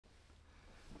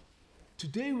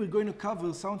Today we're going to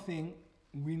cover something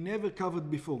we never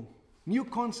covered before. New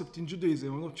concept in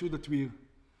Judaism. I'm not sure that we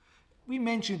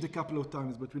mentioned it a couple of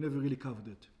times, but we never really covered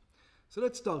it. So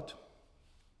let's start.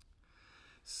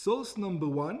 Source number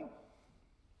 1.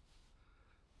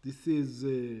 This is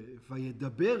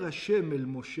Vayedaber Hashem el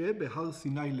Moshe Behar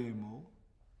Sinai le'emor.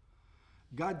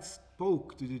 God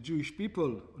spoke to the Jewish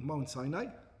people on Mount Sinai.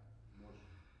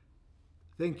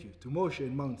 Thank you. To Moshe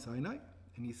in Mount Sinai.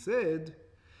 And he said,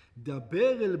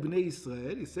 Daber el bnei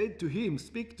Israel. He said to him,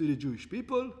 speak to the Jewish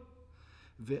people.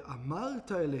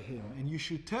 Ve'amarta elehem. And you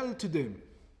should tell to them,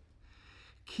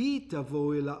 Ki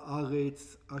tavo el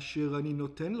haaretz asher ani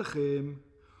noten lechem.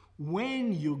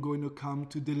 When you're going to come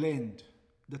to the land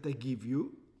that I give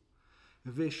you.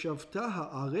 Ve'shavta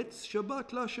haaretz Shabbat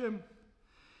laHashem.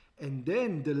 And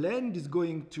then the land is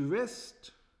going to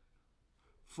rest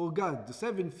for God. The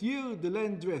 7th year, the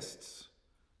land rests.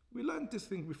 We learned this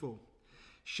thing before.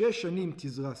 6 שנים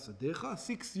תזרע שדך,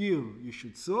 6 years you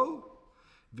should sow,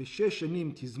 ו6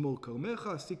 שנים תזמור כרמך,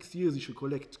 6 years you should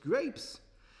collect grapes,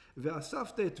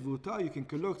 ואספת את תבואתה, you can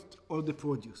collect all the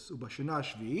produce. ובשנה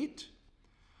השביעית,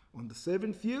 on the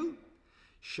 7th year,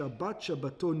 שבת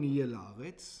שבתון יהיה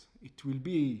לארץ, it will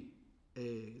be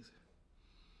a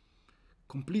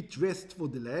complete rest for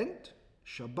the land,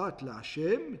 שבת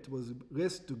להשם, it was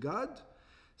rest to God,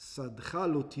 שדך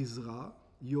לא תזרע,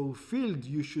 your field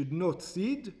you should not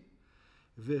seed,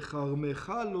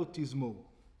 וכרמך לא תזמור.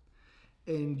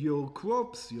 And your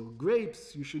crops, your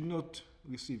grapes, you should not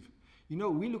receive. You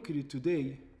know, we look at it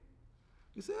today,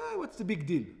 we say, what's the big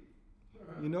deal?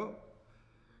 You know?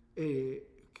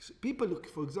 People,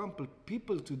 for example,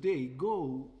 people today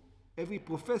go, every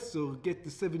professor get the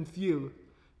 7th year,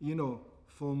 you know,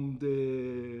 from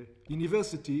the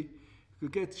university, you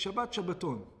get Shabbat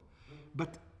Shabbaton.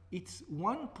 But it's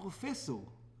one professor.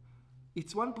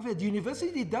 It's one professor. The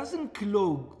university doesn't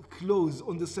close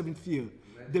on the 7th year.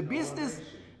 The business,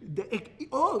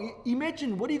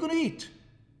 imagine, what are you going to eat?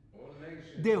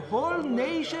 The whole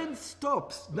nation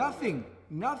stops. Nothing.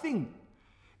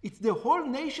 It's the whole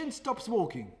nation stops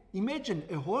working. Imagine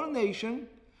a whole nation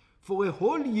for a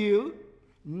whole year,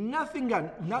 nothing done.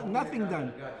 Nothing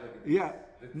done. Yeah,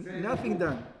 nothing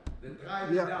done.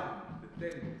 Yeah.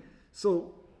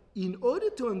 So, in order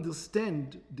to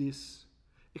understand this,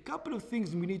 a couple of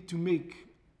things we need to make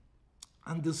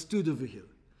understood over here.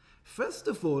 First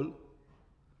of all,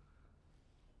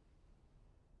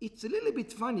 it's a little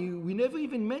bit funny, we never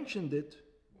even mentioned it.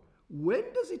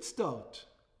 When does it start?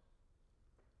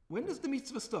 When does the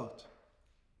mitzvah start?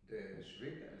 The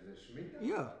Shemitah?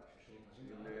 Yeah.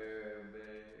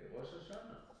 Rosh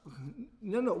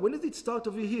Hashanah. No, when does it start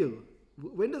over here?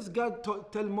 When does God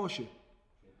tell Moshe?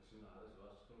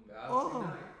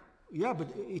 Oh, yeah, but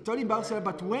he told him Bar Sinai,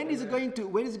 but when is it going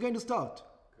to start?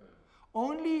 Okay.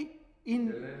 Only in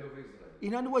the land of Israel.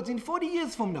 In other words, in 40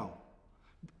 years from now.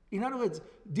 In other words,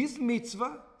 this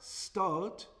mitzvah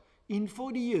start in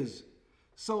 40 years.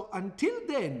 So until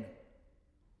then,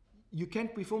 you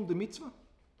can't perform the mitzvah?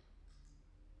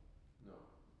 No.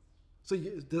 So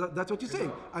that's what you're saying.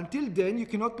 No. Until then, you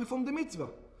cannot perform the mitzvah.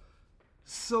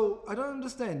 So I don't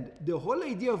understand. The whole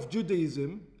idea of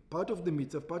Judaism, part of the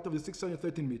mitzvah, part of the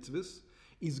 613 mitzvahs,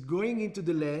 is going into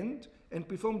the land and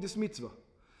perform this mitzvah.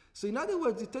 So in other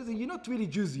words, it tells you, you're not really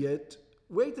Jews yet.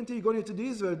 Wait until you go into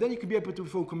Israel, then you can be able to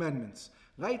perform commandments.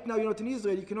 Right now, you're not in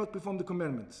Israel, you cannot perform the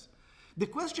commandments. The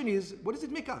question is, what does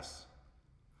it make us?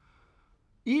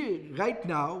 Right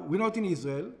now, we're not in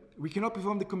Israel, we cannot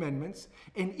perform the commandments,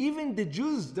 and even the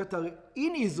Jews that are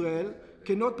in Israel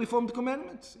cannot perform the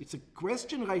commandments. It's a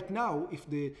question right now if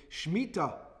the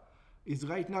Shemitah is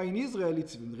right now in Israel,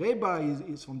 it's from the Rebbe,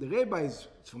 it's from the rabbis,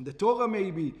 it's from the Torah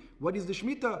maybe. What is the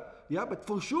Shemitah? Yeah, but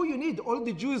for sure you need all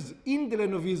the Jews in the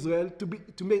land of Israel to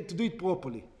do it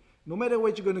properly, no matter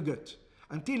what you're going to get.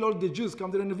 Until all the Jews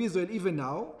come to the land of Israel, even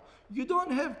now, you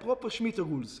don't have proper Shemitah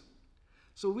rules.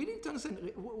 So we need to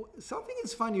understand, something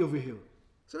is funny over here.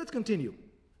 So let's continue.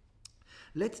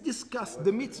 Let's discuss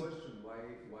the mitzvah. Why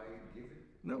give it?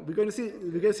 No, we're going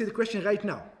to see the question right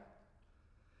now.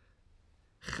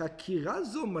 חקירה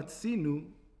זו מצינו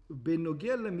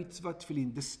בנוגע למצוות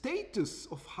תפילין. The status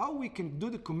of how we can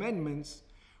do the commandments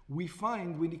we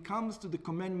find when it comes to the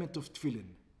commandment of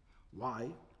tefillin.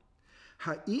 Why?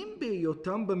 האם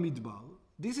בהיותם במדבר,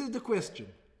 this is the question.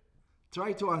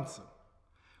 Try to answer.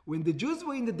 When the Jews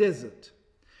were in the desert,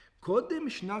 קודם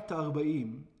שנת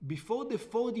ה-40, before the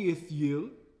 40th year,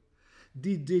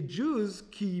 did the Jews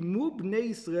קיימו בני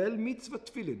ישראל מצוות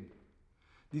תפילין?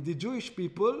 Did the Jewish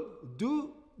people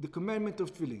do the commandment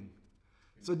of tefillin?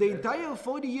 So the entire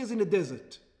 40 years in the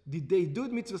desert, did they do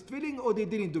mitzvah tefillin or they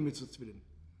didn't do mitzvah tefillin?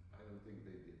 I don't think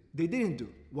They didn't do.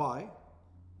 Why?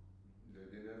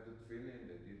 They didn't have the tefillin,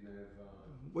 they didn't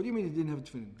have... What do you mean they didn't have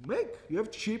tefillin? Make. You have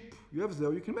sheep, you have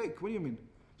zeh, you can make. What do you mean?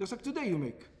 Just like today you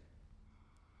make.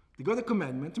 They got a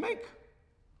commandment to make.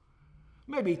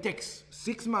 Maybe it takes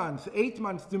 6 months, 8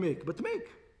 months to make, but make.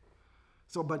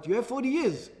 So, but you have 40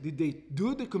 years. Did they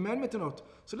do the commandment or not?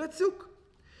 So let's look.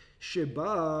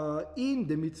 Sheba, in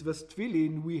the mitzvah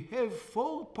tefillin, we have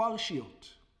 4 parshiot.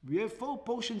 We have 4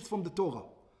 portions from the Torah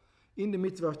in the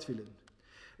mitzvah tefillin.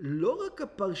 לא רק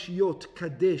הפרשיות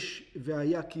קדש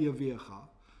והיה כי יביאך.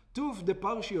 2 of the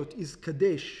parshiot is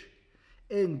קדש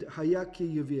and היה כי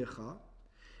יביאך.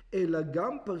 אלא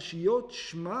גם פרשיות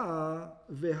שמע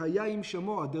והיה עם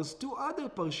שמוע. There's 2 other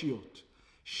פרשיות.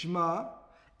 שמע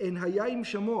and היה עם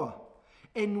שמוע.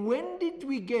 And when did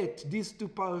we get these 2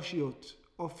 parshiot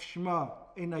of שמע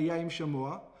and היה עם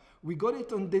שמוע? We got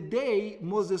it on the day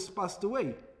Moses passed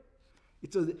away.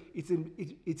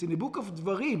 It's in the book of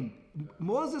Dvarim.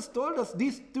 Moses told us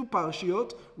these 2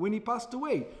 parshiot when he passed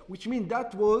away, which means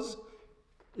that was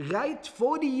right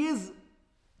 40 years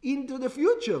into the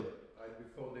future. Right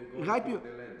before they go Right. to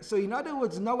the land. So in other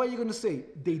words, now what are you going to say?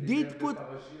 They did put.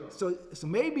 So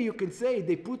maybe you can say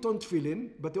they put on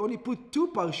tefillin, but they only put 2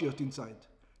 parshiot inside.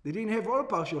 They didn't have all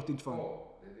parshiot in front.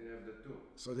 Oh, they didn't have the 2.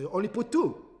 So they only put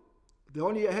 2. They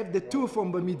only have the 2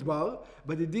 from Bamidbar,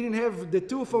 but they didn't have the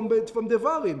 2 from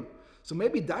Devarim. So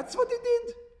maybe that's what they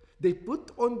did. They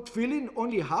put on tefillin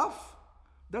only half.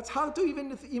 That's hard to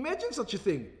even imagine such a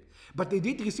thing. But they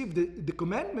did receive the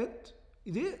commandment.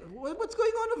 What's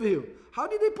going on over here? How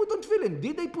did they put on tefillin?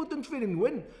 Did they put on tefillin?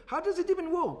 When? How does it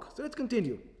even work? So let's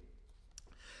continue.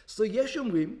 So יש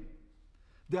אומרים,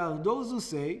 there are those who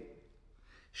say,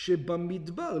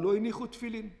 שבמדבר לא הניחו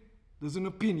תפילין. There's an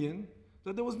opinion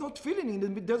that there was no tefillin in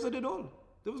the desert at all.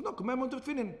 There was no commandment of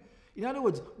tefillin. In other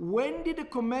words, when did the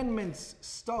commandments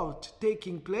start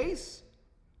taking place?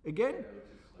 Again,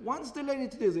 once they led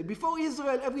into the desert. Before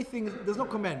Israel, everything, there's no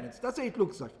commandments. That's how it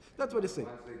looks like. That's what they say.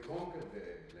 Once they conquered the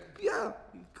land. Yeah,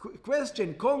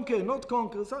 question, conquer, not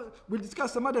conquer. So we'll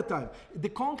discuss some other time. The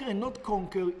conquer and not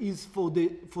conquer is for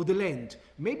the land.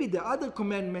 Maybe the other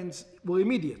commandments were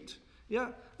immediate. Yeah,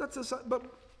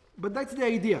 but that's the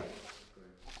idea.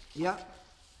 Yeah.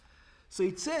 So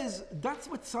it says, that's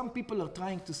what some people are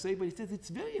trying to say, but it says it's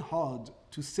very hard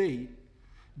to say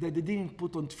that they didn't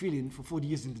put on tefillin for 40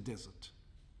 years in the desert.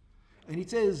 And it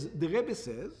says, the Rebbe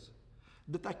says,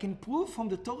 that I can prove from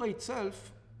the Torah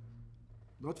itself,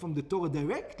 not from the Torah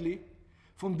directly,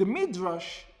 from the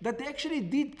Midrash, that they actually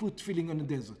did put tefillin on the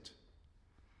desert.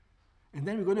 And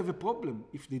then we're going to have a problem.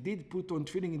 If they did put on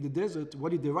tefillin in the desert,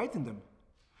 what did they write in them?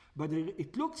 But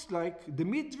it looks like the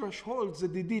Midrash holds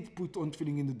that they did put on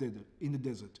tefillin in the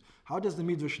desert. How does the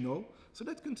Midrash know? So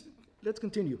let's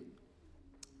continue.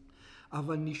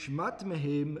 אבל נשמט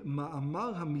מהם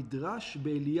מאמר המדרש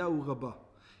באליהו רבה.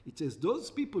 It says,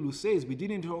 those people who says we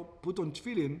didn't put on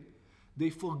tefillin, they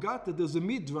forgot that there's a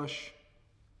Midrash.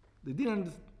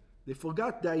 They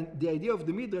forgot the idea of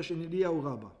the Midrash in Eliyahu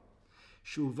Rabbah.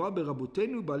 שהובא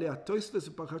ברבותינו בעלי התוספות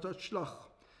בפרשת שלח.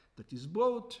 That is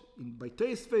brought by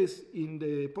Tosfos in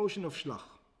the portion of Shlach.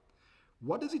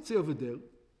 What does it say over there?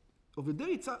 Over there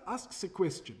it asks a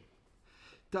question.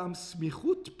 טעם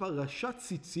סמיכות פרשת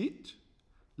ציצית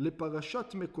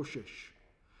לפרשת מקושש.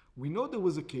 We know there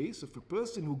was a case of a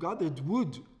person who gathered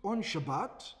wood on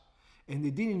Shabbat and they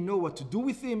didn't know what to do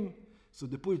with him, so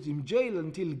they put him in jail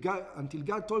until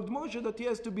God told Moshe that he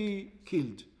has to be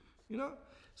killed. You know?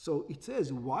 So it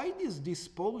says, why is this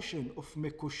portion of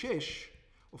Mekoshesh,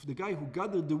 of the guy who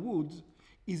gathered the wood,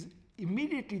 is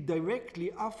immediately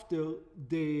directly after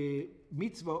the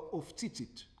mitzvah of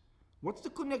tzitzit? What's the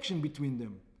connection between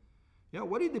them? Yeah,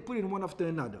 why did they put in one after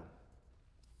another?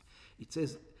 It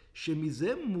says,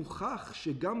 שמזה מוכח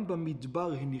שגם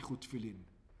במדבר הניחו תפילין.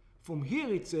 From here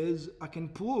it says, I can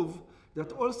prove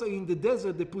that also in the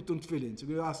desert they put on tefillin. So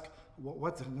you ask,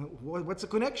 what's the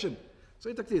connection? So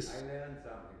it's like this. I learned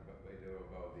something by the way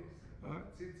about this.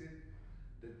 About tzitzit,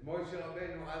 that Moshe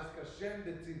Rabbeinu asked Hashem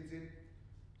the tzitzit,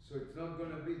 so it's not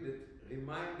going to be that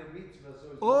remind the mitzvah,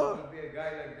 so it's not going to be a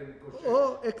guy like the Mikosher.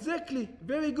 Oh, exactly.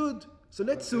 Very good. So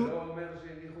let's do.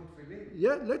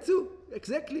 Yeah, let's do.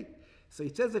 Exactly. So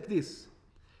it says like this.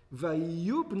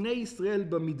 ויהיו בני ישראל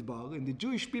במדבר, and the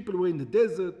Jewish people were in the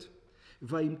desert,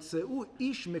 וימצאו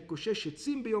איש מקושש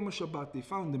עצים ביום השבת. They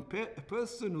found a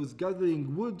person who's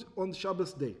gathering wood on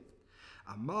Shabbos day.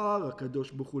 אמר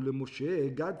הקדוש ברוך הוא למשה,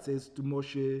 God says to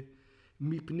Moshe,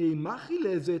 מפני מה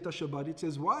חילל זה את השבת? It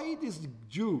says, why this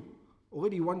Jew,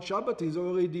 already one Shabbat, he's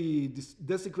already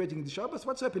desecrating the Shabbos?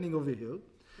 What's happening over here?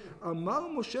 אמר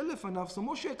משה לפניו, so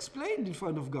Moshe explained in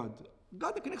front of God.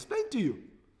 God, I can explain to you.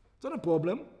 It's not a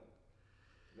problem.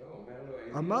 לא, אומר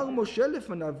לו, אמר משה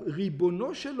לפניו,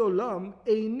 ריבונו של עולם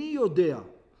איני יודע.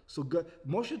 So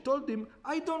Moshe told him,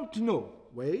 I don't know.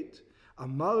 Wait.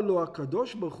 אמר לו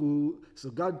הקדוש ברוך הוא, so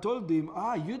God told him,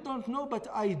 you don't know, but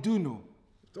I do know.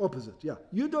 It's opposite, yeah.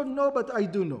 You don't know, but I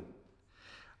do know.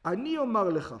 אני אומר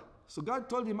לך. So God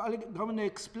told him, I'm going to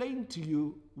explain to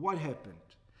you what happened.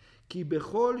 כי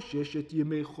בכל ששת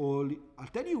ימי חול, I'll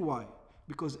tell you why.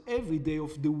 Because every day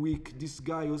of the week, this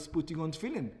guy was putting on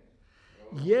tefillin.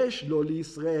 יש לו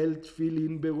לישראל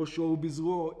תפילין בראשו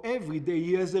ובזרועו. Every day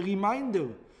he has a reminder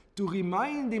to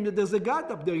remind him that there's a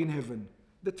God up there in heaven.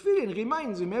 The tefillin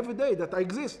reminds him every day that I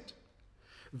exist.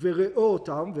 וראה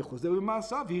אותם וחוזר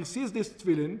במעשיו. He sees this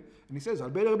tefillin and he says, I'll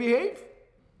better behave.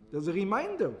 There's a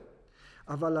reminder.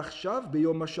 אבל עכשיו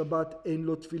ביום השבת אין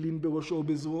לו תפילין בראשו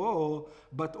ובזרועו,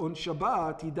 but on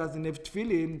Shabbat he doesn't have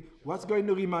tefillin. What's going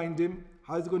to remind him?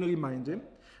 How is it going to remind him?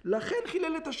 לכן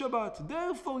חילל את השבת.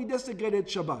 Therefore he desecrated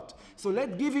Shabbat. So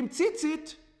let's give him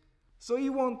tzitzit, so he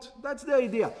won't. That's the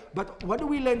idea. But what do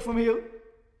we learn from here?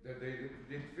 That they did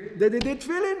tefillin. That they did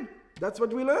tefillin. That's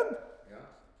what we learn. Yeah.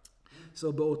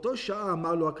 So באותו שעה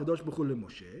אמר לו הקדוש ברוך הוא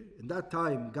למשה, in that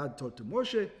time God told to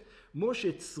Moshe,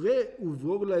 משה צרה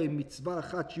וברור להם מצווה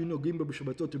אחת שיהיו נוגעים בה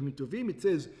בשבתות ובימים טובים. It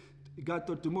says, God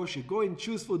told to Moshe, go and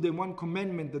choose for them one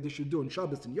commandment that they should do on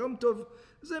Shabbos and Yom Tov.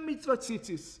 זה מצוות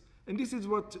ציציס. And this is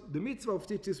what the mitzvah of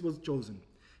ציציס was chosen.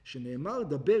 שנאמר,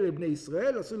 דבר אל בני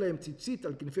ישראל, עשו להם ציצית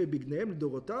על כנפי בגניהם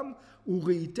לדורותם,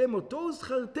 וראיתם אותו,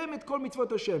 זכרתם את כל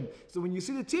מצוות השם. So when you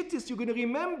see the ציציס, you're going to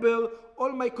remember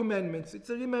all my commandments. It's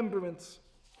a remembrance.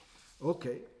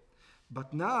 Okay.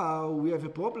 But now we have a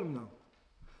problem now.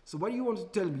 So what do you want to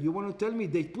tell me? You want to tell me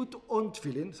they put on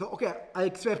tefillin. So okay, I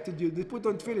accepted you. They put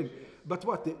on tefillin. But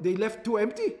what? They left too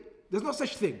empty? There's no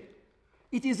such thing.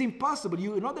 It is impossible.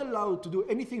 You are not allowed to do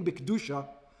anything b'kedusha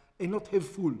and not have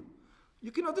full.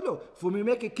 You cannot allow. For me,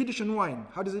 make a kiddush and wine.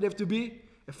 How does it have to be?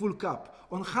 A full cup.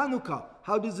 On Chanukah,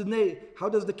 how does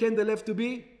the candle have to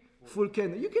be? Full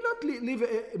candle. You cannot leave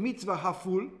a mitzvah half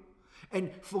full.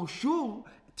 And for sure,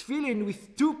 tefillin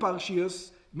with two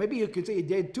parshios. Maybe you could say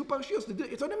they had two parshios.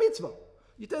 It's on a mitzvah.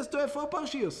 It has to have four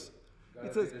parshios.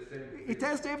 It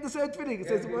has to have the same tefillin. It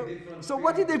says, well, so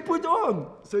what did they put on?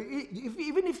 So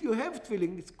even if you have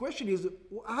tefillin, the question is,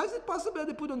 how is it possible that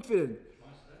they put on tefillin?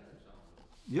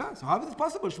 Yeah, so how is it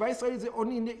possible? Shema Yisrael is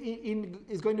only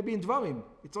is going to be in Dvarim.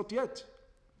 It's not yet.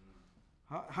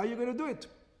 How are you going to do it?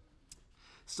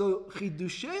 So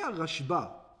חידושי הרשב"א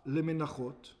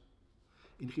למנחות,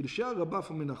 in חידושי הרב"א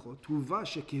למנחות, הובא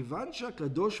שכיוון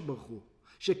שהקדוש ברוך הוא,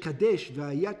 שקדש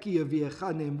והיה כי יביאך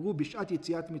נאמרו בשעת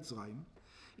יציאת מצרים,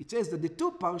 it says that the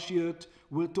two parshiot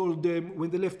were told them when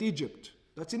they left Egypt.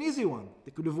 That's an easy one.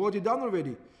 They could have wrote it down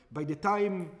already. By the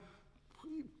time,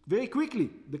 very quickly,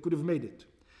 they could have made it.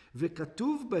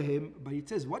 וכתוב בהם, but it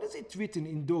says, what is it written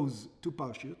in those two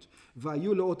parshiot?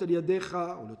 והיו לאות על ידיך,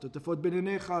 או לטוטפות בין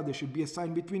עיניך, there should be a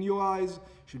sign between your eyes,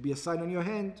 should be a sign on your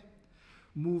hand.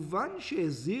 מובן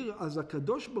שהזהיר אז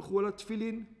הקדוש ברוך הוא על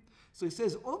התפילין. So he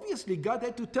says, obviously God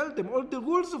had to tell them all the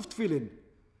rules of tefillin.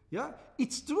 Yeah?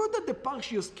 It's true that the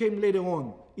parshios came later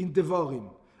on in Devarim,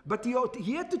 but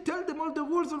he had to tell them all the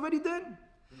rules already then.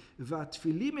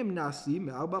 והתפילים הם נעשים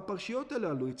מארבע הפרשיות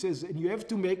הללו. It says, and you have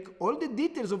to make all the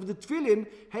details of the tefillin,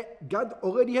 God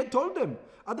already had told them.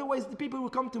 Otherwise, the people will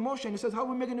come to Moshe and he says, how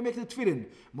are we going to make the tefillin?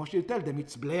 Moshe will tell them,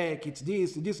 it's black, it's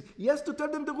this, this. He has to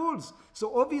tell them the rules.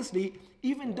 So obviously,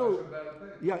 even though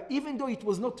it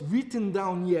was not written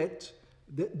down yet,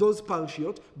 those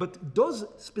parshiot, but those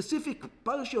specific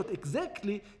parshiot,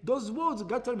 exactly, those words,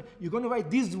 God told me, you're going to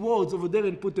write these words over there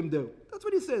and put them there. That's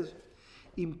what he says.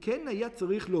 אם כן היה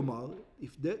צריך לומר,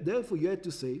 therefore you had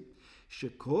to say,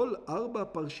 שכל ארבע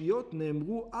פרשיות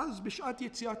נאמרו אז בשעת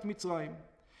יציאת מצרים.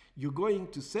 You're going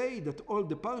to say that all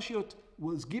the parshiot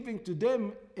was given to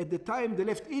them at the time they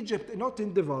left Egypt and not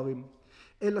in Devarim.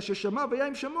 אלא ששמע והיה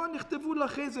עם שמוע נכתבו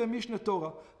לאחרי זה משנה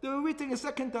תורה. They were written a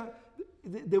second time.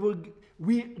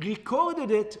 We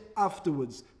recorded it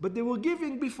afterwards, but they were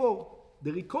giving before.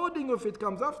 The recording of it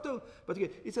comes after, but again,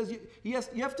 it says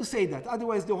you have to say that,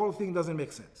 otherwise the whole thing doesn't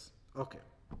make sense. Okay.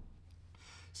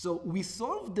 So we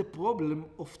solved the problem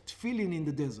of tefillin in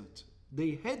the desert.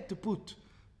 They had to put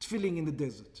tefillin in the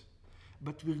desert.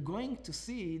 But we're going to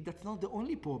see that's not the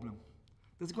only problem.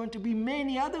 There's going to be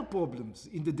many other problems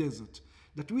in the desert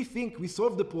that we think we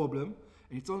solved the problem,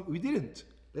 and we didn't.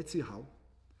 Let's see how.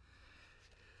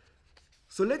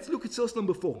 So let's look at source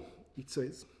number 4. It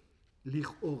says,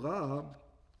 לכאורה,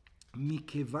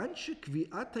 מכיוון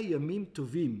שקביעת הימים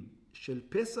טובים של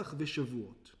פסח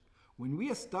ושבועות, when we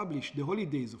establish the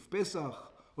holidays of Pesach,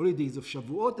 holidays of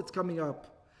Shavuot that's coming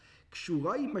up,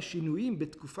 קשורה עם השינויים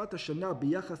בתקופת השנה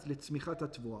ביחס לצמיחת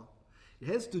התבואה. It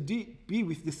has to be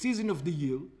with the season of the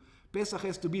year. Pesach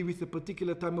has to be with a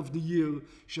particular time of the year.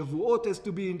 Shavuot has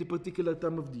to be in the particular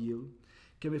time of the year.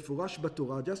 כמפורש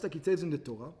בתורה, just like it says in the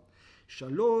Torah.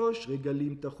 3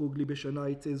 רגלים תחוג לי בשנה.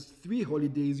 It says 3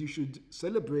 holidays you should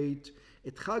celebrate.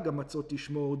 את חג המצות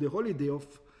תשמור. The holiday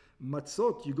of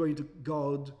מצות you're going to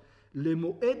guard.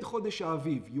 למועד חודש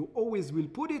האביב. You always will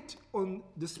put it on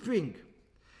the spring.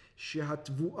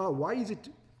 שהתבואה, why is it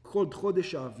called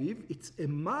חודש האביב? It's a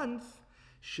month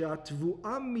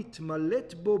שהתבואה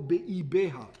מתמלאת בו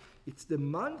באיביה. It's the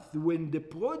month when the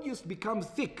produce becomes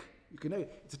thick.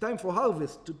 It's a time for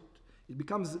harvest. It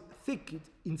becomes thick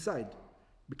inside.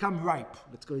 Become ripe.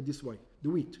 Let's call it this way. The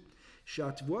wheat.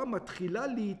 שהתבואה מתחילה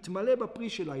להתמלא בפרי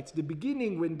שלה. It's the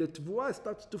beginning when the תבואה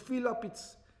starts to fill up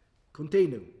its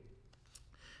container.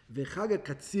 וחג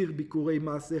הקציר ביקורי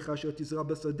מעשיך אשר תזרע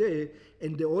בשדה,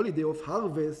 and the holiday of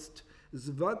harvest,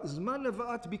 זמן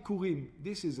הבאת ביקורים.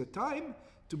 This is a time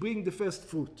to bring the first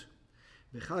fruit.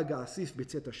 וחג האסיף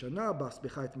בצאת השנה,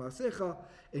 באספך את מעשיך,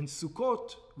 and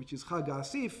סוכות, which is חג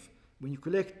האסיף, when you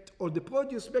collect all the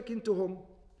produce back into home.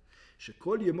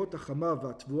 שכל ימות החמה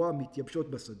והתבואה מתייבשות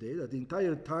בשדה, that the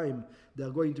entire time they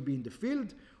are going to be in the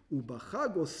field, ובחג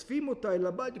אוספים אותה אל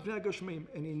הבית לפני הגשמים.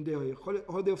 And in the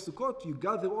holiday of Sukkot, you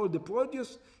gather all the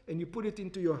produce and you put it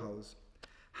into your house.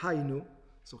 היינו,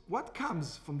 so what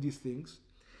comes from these things?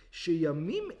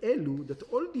 שימים אלו, that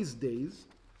all these days,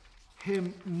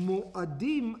 הם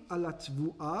מועדים על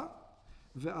התבואה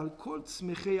ועל כל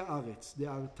צמחי הארץ. They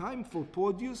are time for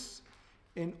produce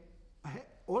and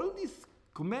all these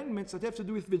commandments that have to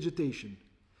do with vegetation.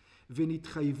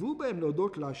 ונתחייבו בהם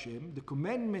להודות להשם, the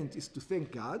commandment is to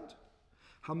thank God,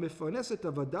 המפרנס את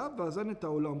עבדיו ואזן את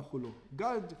העולם כולו.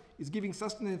 God is giving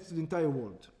sustenance to the entire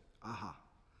world. Aha.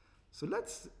 So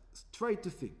let's try to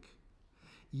think.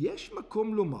 יש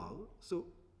מקום לומר, so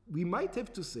we might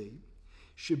have to say,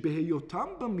 שבהיותם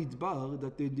במדבר,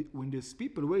 that when these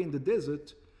people were in the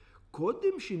desert,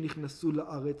 קודם שנכנסו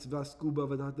לארץ ועסקו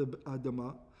בעבודת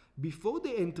האדמה, before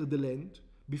they entered the land,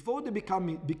 before they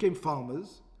became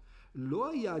farmers, לא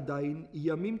היה עדיין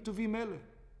ימים טובים אלה.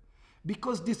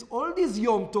 Because all these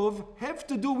Yom Tov have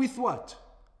to do with what?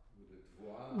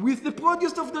 With the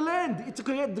produce of the land. It's a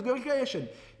great creation.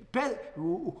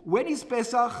 When is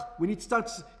Pesach? When it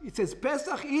starts, it says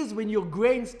Pesach is when your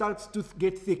grain starts to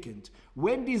get thickened.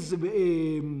 When is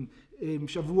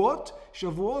Shavuot?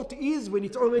 Shavuot is when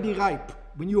it's already ripe,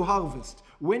 when you harvest.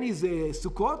 When is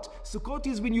Sukkot? Sukkot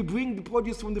is when you bring the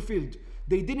produce from the field.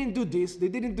 They didn't do this, they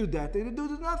didn't do that, they didn't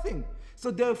do nothing.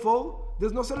 So therefore,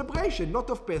 there's no celebration, not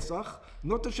of Pesach,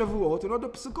 not of Shavuot, and not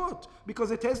of Sukkot,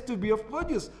 because it has to be of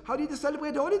produce. How did they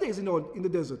celebrate the holidays in the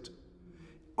desert?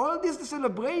 All this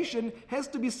celebration has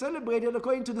to be celebrated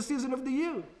according to the season of the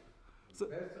year. So,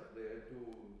 Pesach, they had to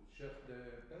check the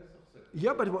Pesach.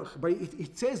 Yeah, but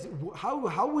it says,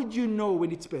 how would you know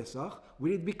when it's Pesach?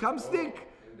 When it becomes thick.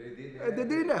 They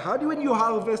didn't. How do when you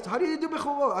harvest? How do you do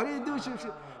bechorot? How do you do?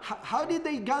 How did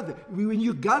they gather? When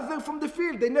you gather from the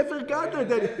field, they never gather.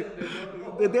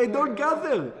 They don't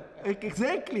gather.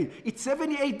 Exactly. It's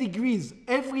 78 degrees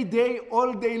every day,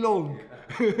 all day long.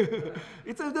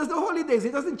 There's no holidays.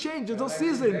 It doesn't change. There's no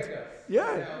seasons.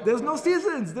 Yeah, there's no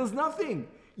seasons. There's nothing.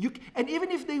 And even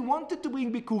if they wanted to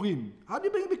bring bikurim, how do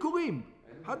you bring bikurim?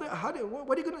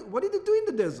 What did they do in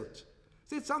the desert?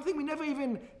 So it's something we never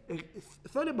even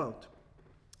thought about.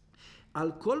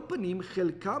 על כל פנים,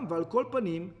 חלקם ועל כל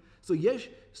פנים, so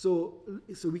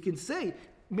we can say,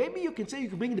 maybe you can say you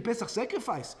can bring the Pesach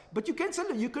sacrifice, but you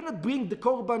cannot bring the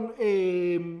korban,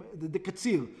 the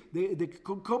katzir, the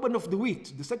korban of the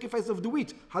wheat, the sacrifice of the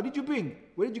wheat. How did you bring?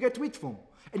 Where did you get wheat from?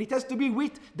 And it has to be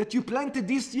wheat that you planted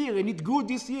this year and it grew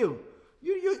this year.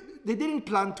 They didn't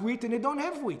plant wheat and they don't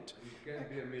have wheat. It can't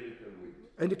be a miracle wheat.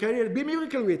 And it can be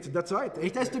miracle wheat, that's right.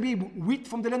 It has to be wheat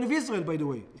from the land of Israel, by the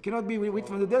way. It cannot be wheat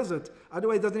from the desert,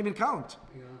 otherwise it doesn't even count.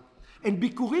 Yeah. And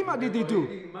bikurim, what did they do?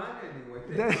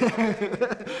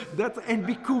 And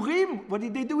bikurim, what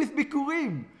did they do with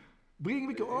bikurim? Bring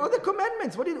bikurim. All the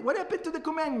commandments, what happened to the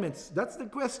commandments? That's the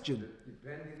question.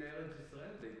 Depending on Eretz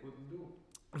Israel, they couldn't do.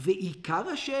 ועיקר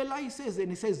השאלה, he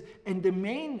says, and the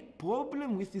main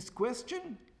problem with this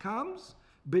question comes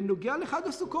בנוגע לחג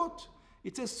הסוכות.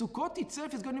 It says Sukkot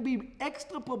itself is going to be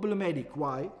extra problematic.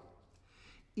 Why?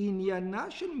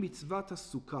 עניינה של מצוות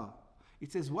הסוכה.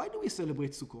 It says, why do we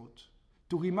celebrate Sukkot?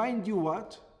 To remind you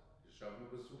what?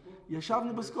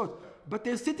 ישבנו בסוכות. But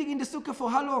they're sitting in the sukkah for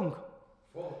how long?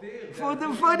 40 years. For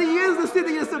the 40 years they're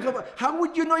sitting in the sukkah. How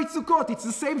would you know it's Sukkot? It's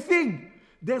the same thing.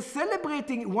 They're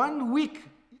celebrating 1 week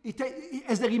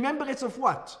as a remembrance of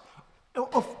what?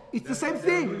 It's the same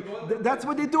thing. That's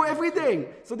what they do every day.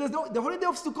 So the holiday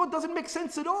of Sukkot doesn't make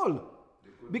sense at all.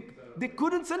 They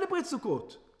couldn't celebrate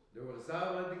Sukkot. They were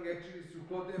celebrating actually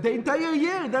Sukkot The entire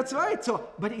year, that's right. So,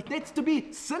 but it needs to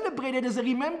be celebrated as a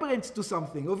remembrance to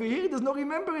something. Over here, there's no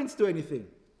remembrance to anything.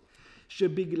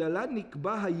 שבגללה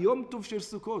נקבע היום טוב של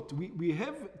סוכות. We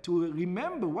have to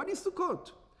remember what is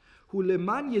סוכות.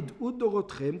 ולמען ידעו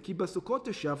דורותכם, כי בסוכות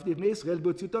השבתי לבני ישראל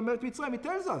בהוציאותם מארץ מצרים. It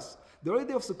tells us, the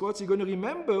holiday of Sukkot, you're going to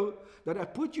remember that I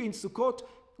put you in Sukkot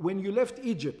when you left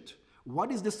Egypt.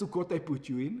 What is the Sukkot I put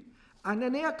you in?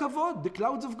 ענני הכבוד, the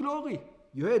clouds of glory.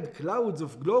 You had clouds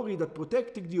of glory that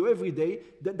protected you every day.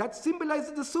 That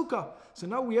symbolizes the Sukkah. So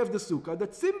now we have the Sukkah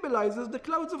that symbolizes the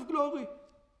clouds of glory.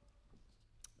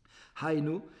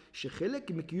 היינו,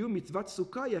 שחלק מקיום מצוות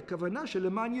סוכה היא הכוונה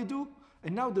שלמען ידעו.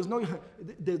 And now there's no,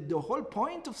 the whole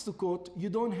point of Sukkot you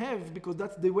don't have because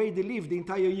that's the way they live the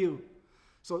entire year.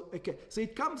 So, okay, so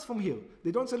it comes from here.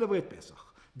 They don't celebrate Pesach.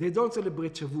 They don't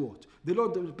celebrate Shavuot. They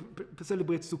don't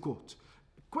celebrate Sukkot.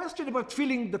 Question about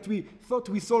Tefillin that we thought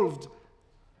we solved.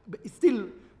 But it's still,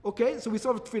 okay, so we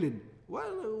solved Tefillin.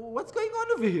 Well, what's going on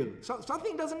over here?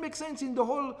 Something doesn't make sense in the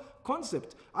whole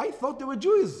concept. I thought they were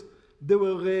Jews. They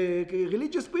were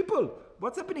religious people.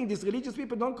 What's happening? These religious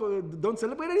people don't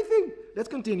celebrate anything. Let's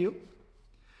continue.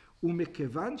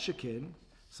 ומכיוון שכן,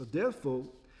 so therefore,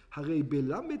 הרי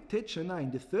בל"ט שנה,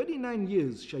 in the 39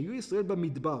 years שהיו ישראל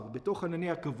במדבר, בתוך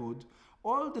ענני הכבוד,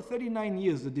 all the 39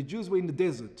 years that the Jews were in the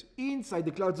desert, inside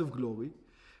the clouds of glory,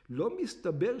 לא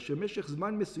מסתבר שמשך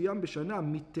זמן מסוים בשנה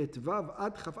מט"ו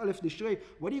עד כ"א תשרי.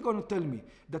 What are you going to tell me?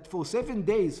 That for 7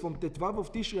 days from ט"ו of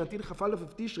תשרי until כ"א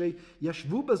of תשרי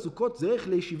ישבו בזוקות זרח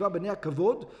לישיבה בני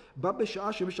הכבוד, בה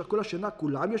בשעה שבמשך כל השנה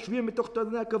כולם יושבים מתוך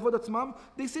בני הכבוד עצמם.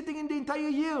 They're sitting in the entire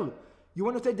year. You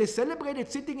want to say they celebrated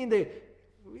sitting in the...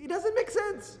 It doesn't make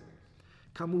sense.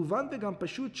 כמובן וגם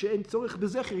פשוט שאין צורך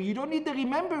בזכר. You don't need the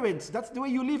remembrance. That's the way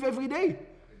you live every day.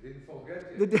 Didn't forget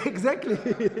it. Exactly.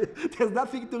 There's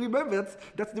nothing to remember.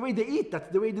 That's the way they eat. That's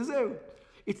the way they serve.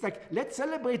 It's like, let's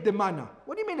celebrate the manna.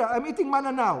 What do you mean? I'm eating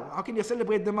manna now. How can you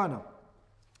celebrate the manna?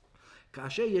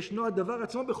 כאשר ישנו הדבר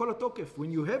עצמו בכל התוקף.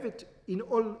 When you have it in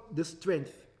all the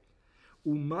strength.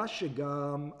 ומה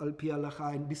שגם על פי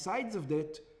ההלכה. And besides of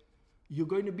that, you're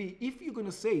going to be, if you're going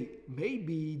to say,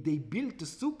 maybe they built a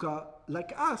sukkah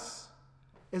like us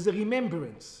as a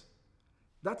remembrance.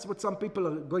 That's what some people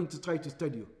are going to try to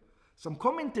study. Some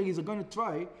commentaries are going to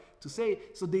try to say,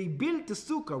 so they built a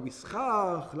sukkah with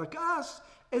schach like us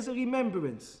as a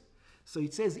remembrance. So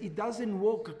it says it doesn't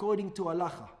work according to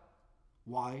halacha.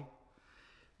 Why?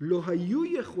 לא היו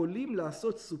יכולים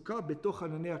לעשות סוכה בתוך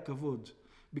ענני הכבוד.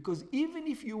 Because even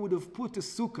if you would have put a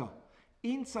sukkah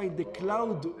inside the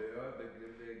cloud,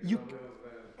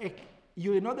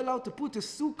 you're not allowed to put a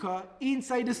sukkah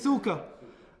inside a sukkah.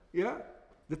 Yeah?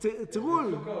 It's a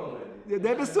rule. They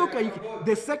have a sukkah.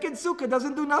 The second sukkah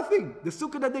doesn't do nothing. The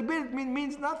sukkah that they built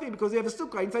means nothing because they have a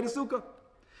sukkah inside a sukkah.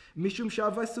 משום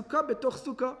שהווה סוכה בתוך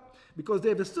סוכה. Because they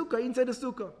have a sukkah inside a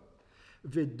sukkah.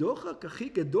 ודוחק הכי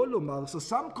גדול לומר, so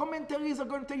some commentaries are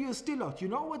going to tell you still out. You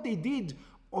know what they did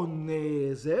on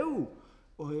זהו?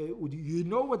 You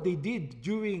know what they did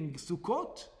during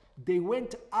Sukkot? They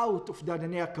went out of the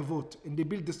ענני הכבוד and they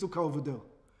built the sukkah over there.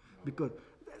 Because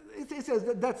it says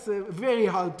that's very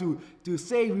hard to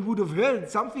say. We would have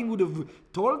heard something, would have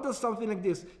told us something like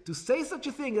this. To say such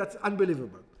a thing, that's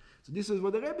unbelievable. So this is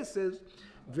what the Rebbe says.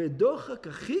 ודוחק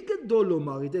הכי גדול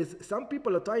לומר, some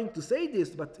people are trying to say this,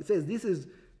 but it says this is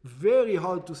very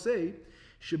hard to say,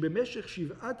 שבמשך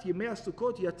 7 ימי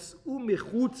הסוכות יצאו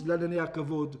מחוץ לענני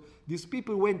הכבוד. These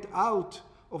people went out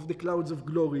of the clouds of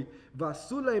glory,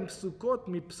 ועשו להם סוכות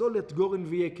מפסולת גורן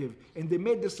ויקב, and they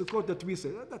made the sukkot that we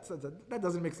say. That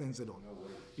doesn't make sense at all. No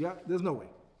way. Yeah, there's no way.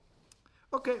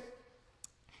 Okay.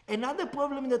 Another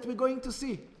problem that we're going to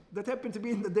see that happened to be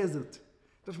in the desert,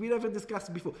 that we never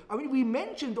discussed before. I mean, we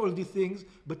mentioned all these things,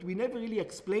 but we never really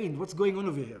explained what's going on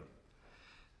over here.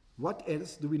 What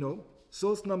else do we know?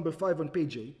 Source number 5 on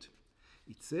page 8.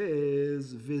 It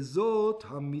says, וזאת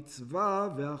המצווה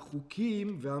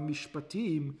והחוקים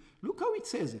והמשפטים. Look how it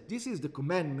says it. This is the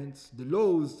commandments, the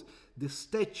laws, the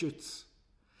statutes.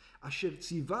 אשר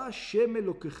ציווה השם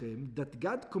אלוקיכם, that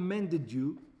God commanded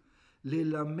you,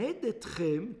 ללמד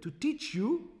אתכם, to teach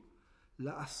you,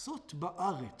 לעשות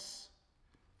בארץ.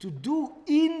 To do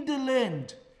in the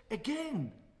land.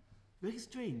 Again, very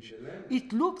strange.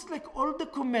 It looks like all the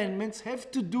commandments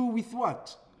have to do with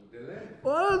what? The land.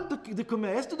 All the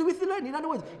command has to do with the land. In other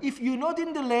words, if you're not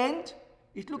in the land,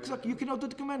 it looks like you cannot do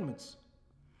the commandments.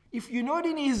 If you're not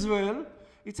in Israel,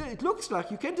 it looks like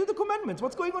you can't do the commandments.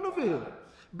 What's going on over here?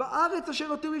 בארץ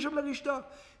אשר הותירו שם לרשתה.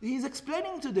 He's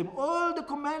explaining to them, all the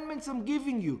commandments I'm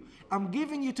giving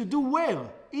you to do where?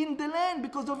 In the land,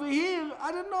 because over here,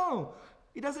 I don't know.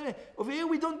 It doesn't, over here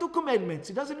we don't do commandments.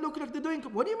 It doesn't look like they're doing,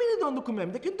 what do you mean they don't do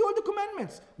commandments? They can do all the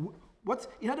commandments.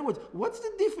 In other words, what's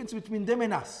the difference between them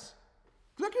and us?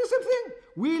 Exactly the same thing.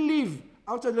 We live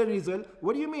outside of Israel.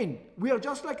 What do you mean? We are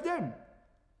just like them.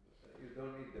 You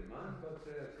don't need the man, but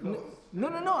close. No.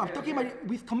 I'm talking about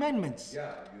with commandments.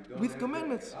 Yeah, you don't with have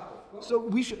commandments. of course. So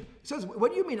we should. It says,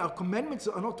 what do you mean? Our commandments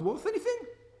are not worth anything?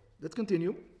 Let's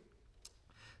continue.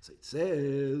 So it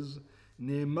says,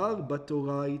 נאמר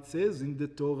בתורה, it says in the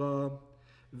Torah,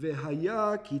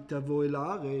 והיה כי תבוא אל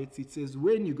הארץ, it says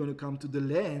when you're going to come to the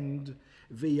land,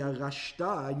 וירשת,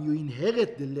 and you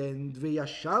inherit the land,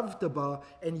 וישבת בה,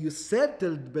 and you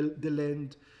settled the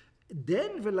land,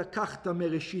 then ולקחת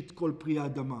מראשית כל פרי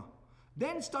האדמה.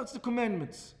 Then starts the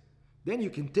commandments. Then you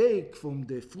can take from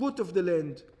the fruit of the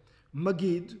land,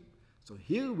 magid. So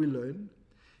here we learn,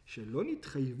 שלא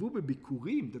נתחייבו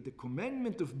בביקורים, that the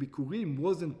commandment of ביקורים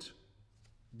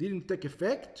didn't take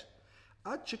effect,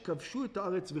 עד שכבשו את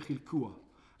הארץ וחילקוה,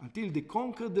 until they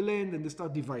conquered the land and they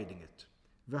start dividing it.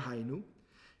 והיינו,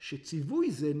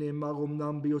 שציווי זה נאמר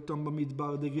אמנם בהיותם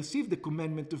במדבר, they received the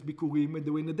commandment of ביקורים when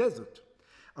they were in the desert.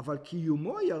 אבל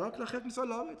קיומו היה רק לאחר כניסה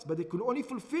לארץ, but they could only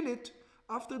fulfill it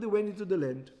after they went into the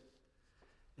land.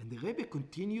 And the Rebbe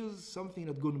continues something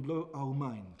that's going to blow our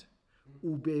mind.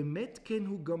 ובאמת כן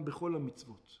הוא גם בכל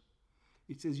המצוות.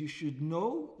 It says you should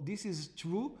know this is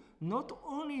true not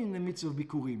only in the midst of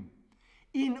bikurim,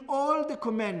 in all the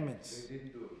commandments. They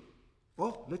didn't do it.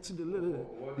 Oh, let's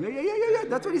yeah.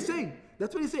 That's what he's saying.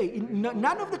 That's what he's saying.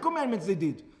 None of the commandments they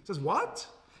did. He says what?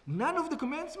 None of the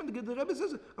commandments. The Rebbe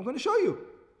says, I'm going to show you.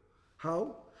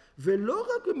 How? ולא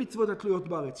רק במצוות התלויות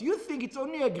בארץ. You think it's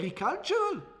only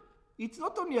agricultural? It's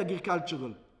not only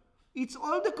agricultural. It's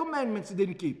all the commandments they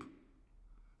didn't keep.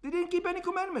 They didn't keep any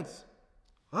commandments.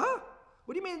 Huh?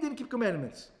 What do you mean they didn't keep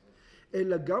commandments?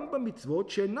 אלא גם במצוות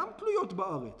שאינם תלויות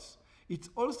בארץ. It's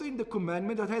also in the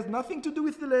commandment that has nothing to do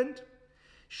with the land.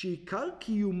 שעיקר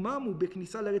קיומם הוא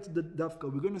בכניסה לארץ דווקא.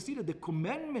 We're going to see that the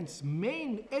commandment's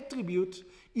main attribute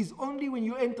is only when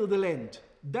you enter the land.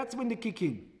 That's when they kick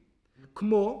in.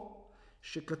 כמו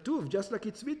שכתוב, just like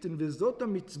it's written, וזאת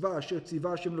המצווה אשר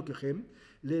ציווה השם אלוקיכם,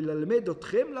 ללמד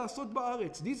אתכם לעשות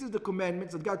בארץ. This is the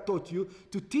commandments that God taught you,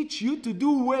 to teach you to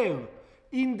do where?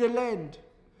 In the land.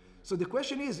 So the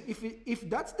question is, if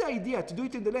that's the idea, to do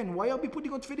it in the land, why are we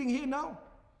putting on tefillin here now?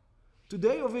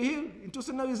 Today, over here, in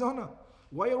Tucson, Arizona.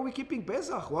 Why are we keeping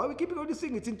Pesach? Why are we keeping all these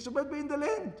things? It's in Chabad in the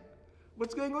land.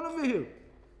 What's going on over here?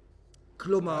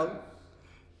 כלומר,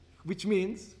 which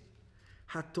means,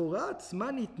 התורה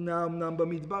עצמה ניתנה אמנם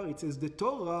במדבר. It says the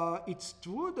Torah, it's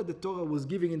true that the Torah was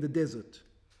given in the desert.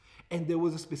 And there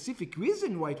was a specific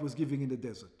reason why it was given in the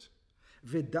desert.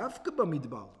 ודווקא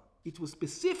במדבר. It was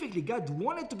specifically, God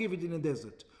wanted to give it in the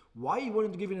desert. Why he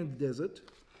wanted to give it in the desert?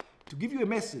 To give you a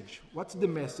message. What's the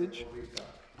message?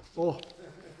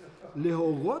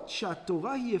 להורות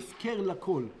שהתורה היא הפקר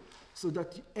לכל. So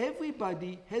that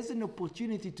everybody has an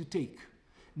opportunity to take.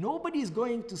 Nobody is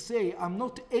going to say, I'm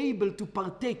not able to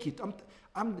partake it.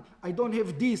 I don't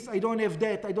have this, I don't have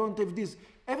that, I don't have this.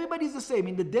 Everybody is the same.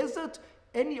 In the desert,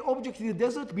 any object in the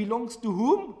desert belongs to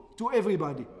whom? To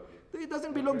everybody. It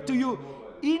doesn't belong to you.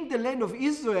 In the land of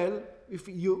Israel, if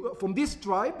you from this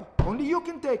tribe, only you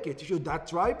can take it. If you're that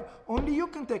tribe, only you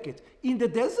can take it. In the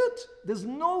desert, there's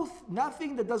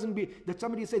nothing that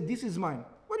somebody said, this is mine.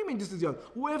 What do you mean this is yours?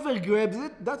 Whoever grabs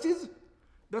it,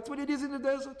 that's what it is in the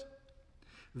desert.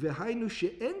 והיינו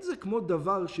שאין זה כמו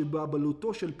דבר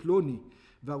שבבעלותו של פלוני,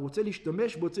 והרוצה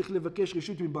להשתמש בו צריך לבקש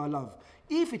רשות מבעליו.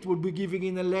 If it would be given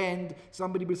in a land,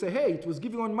 somebody will say, hey, it was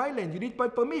given on my land, you need my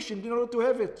permission in order to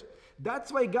have it.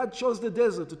 That's why God chose the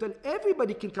desert, to tell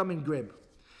everybody can come and grab.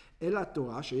 אלא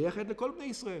התורה שייכת לכל בני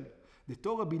ישראל. The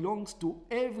Torah belongs to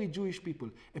every Jewish people.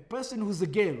 A person who's a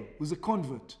ger, who's a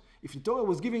convert. If the Torah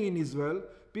was given in Israel,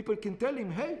 people can tell him,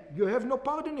 hey, you have no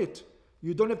part in it.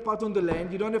 You don't have part on the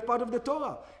land, you don't have part of the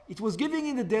Torah. It was given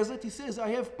in the desert, he says, I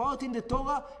have part in the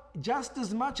Torah just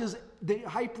as much as the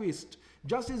high priest,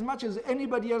 just as much as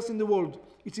anybody else in the world.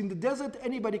 It's in the desert,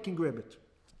 anybody can grab it.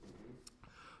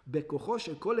 בכוחו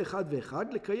של כל אחד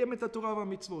ואחד לקיים את התורה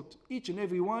והמצוות. Each and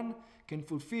every one can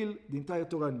fulfill the entire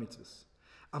Torah and mitzvahs.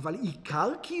 אבל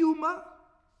עיקר קיומה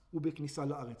הוא בכניסה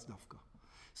לארץ דווקא.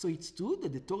 So it's true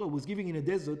that the Torah was given in the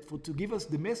desert to give us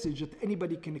the message that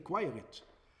anybody can acquire it.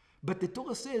 But the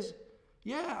Torah says,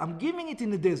 yeah, I'm giving it in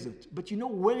the desert. But you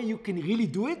know where you can really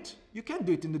do it? You can't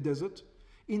do it in the desert.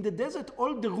 In the desert,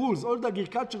 all the rules, all the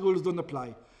agriculture rules don't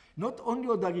apply. Not only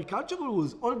all the agricultural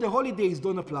rules, all the holidays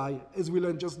don't apply, as we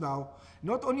learned just now.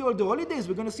 Not only all the holidays,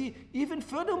 we're going to see even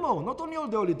furthermore, not only all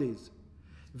the holidays.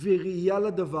 וראייה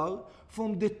לדבר,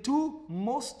 from the two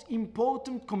most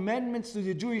important commandments to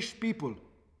the Jewish people.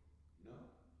 No,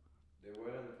 they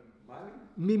weren't mind.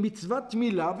 ממצוות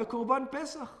מילה וקורבן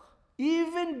פסח.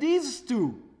 Even these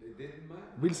two. They didn't mind.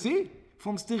 We'll see.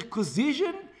 From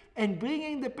circumcision and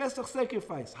bringing the Pesach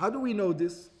sacrifice. How do we know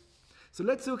this? So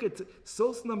let's look at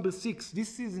source number 6.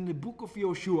 This is in the book of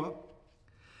Yoshua.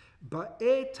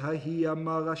 בעת ההיא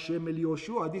אמר השם אל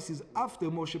יהושע. This is after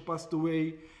Moshe passed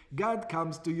away. God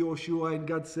comes to Yoshua and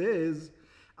God says,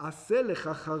 עשה לך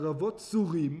חרבות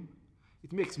צורים.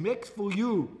 It makes for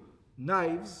you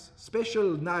knives,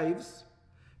 special knives.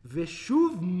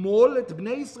 ושוב מול את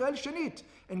בני ישראל שנית.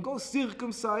 And go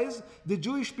circumcise the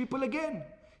Jewish people again.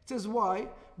 It says why?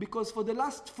 Because for the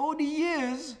last 40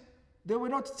 years, they were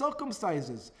not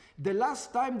circumcised. The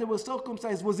last time they were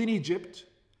circumcised was in Egypt.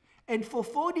 And for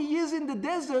 40 years in the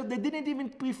desert, they didn't even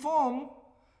perform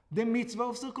the mitzvah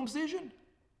of circumcision.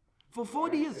 For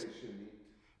 40 years.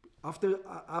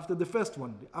 After the first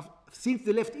one. Since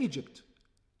they left Egypt.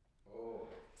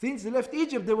 Since they left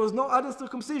Egypt, there was no other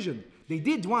circumcision. They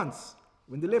did once,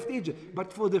 when they left Egypt.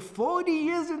 But for the 40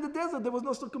 years in the desert, there was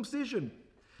no circumcision.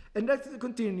 And let's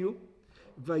continue.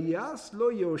 ויעש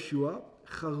לו יהושע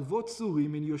חרבות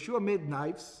צורים, and Yoshua made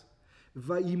knives,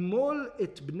 וימול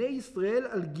את בני ישראל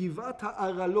על גבעת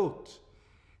הערלות.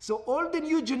 So all the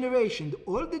new generation,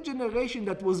 all the generation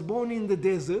that was born in the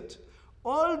desert,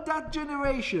 all that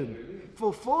generation,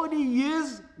 for 40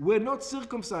 years, were not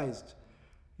circumcised.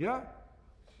 Yeah?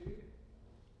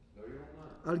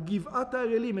 על גבעת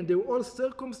הערלים, and they were all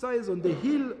circumcised on the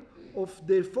hill of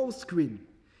the forescreen.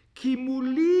 כי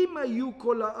מולים היו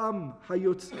כל העם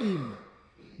היוצאים.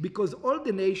 Because all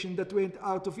the nation that went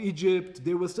out of Egypt,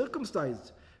 they were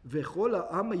circumcised. וכל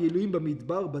העם הילויים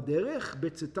במדבר בדרך,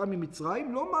 בצאתם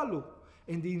ממצרים, לא מעלו.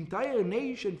 And the entire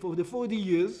nation for the 40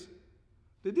 years,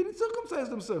 they didn't circumcise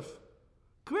themselves.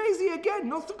 Crazy again,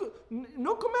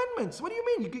 no commandments. What do you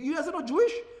mean? You guys are not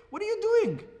Jewish? What are you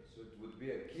doing? So it would be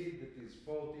a kid that is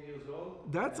 40 years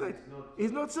old? That's right.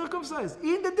 He's not circumcised.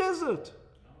 In the desert.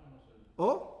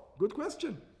 Oh, good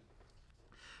question.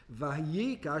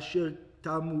 ויהי כאשר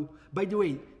תמו. By the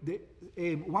way,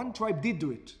 one tribe did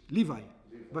do it, Levi,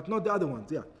 but not the other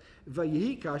ones, yeah.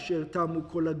 ויהי כאשר תמו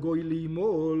כל הגוי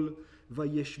לימול,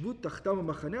 וישבו תחתם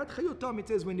המחנה עד חיותם. It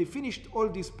says when they finished all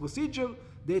this procedure,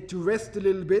 they had to rest a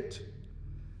little bit.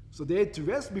 So they had to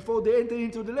rest before they entered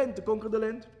into the land, to conquer the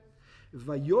land.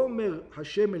 ויאמר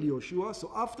השם אל יהושע, so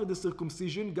after the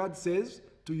circumcision, God says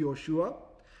to Yoshua,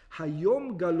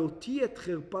 היום גלותי את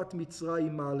חרפת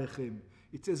מצרים מעליכם.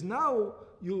 It says now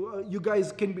you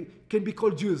guys can be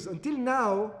called Jews. Until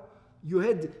now you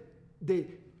had the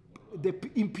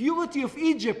impurity of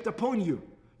Egypt upon you.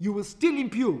 You were still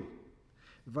impure.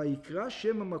 ויקרא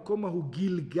שם המקום ההוא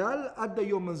גילגל עד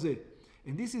היום הזה.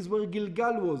 And this is where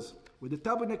Gilgal was, where the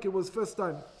tabernacle was first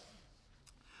time.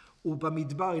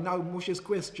 ובמדבר, now Moshe's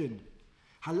question,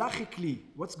 halachically,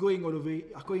 what's going on over here,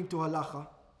 according to halacha?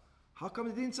 How come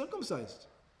they didn't circumcise?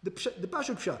 The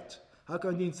Parshat Pshat. How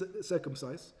come they didn't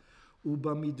circumcise?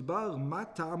 ובמדבר, מה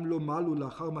טעם לא מעלו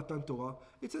לאחר מתן תורה?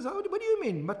 It says, what do you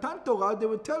mean? מתן תורה, they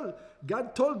would tell,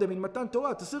 God told them in מתן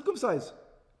תורה to circumcise.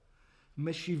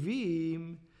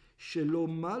 משיבים שלא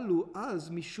מעלו אז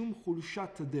משום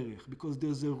חולשת הדרך. Because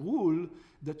there's a rule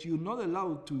that you're not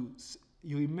allowed to,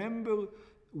 you remember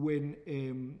when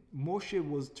Moshe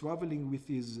was traveling with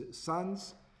his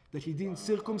sons, that he didn't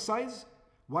circumcise?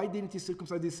 Why didn't he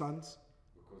circumcise his sons?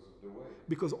 Because of the way.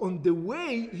 Because on the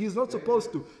way, he's not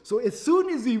supposed to. So as soon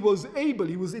as he was able,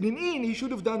 he was in an inn, he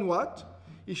should have done what?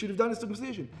 He should have done the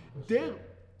circumcision.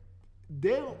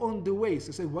 They're on the way.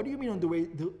 So say, what do you mean on the way?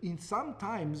 In some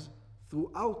times,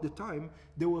 throughout the time,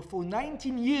 they were for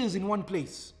 19 years in one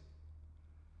place.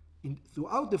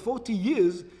 Throughout the 40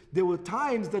 years, there were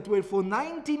times that were for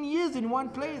 19 years in one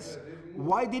place.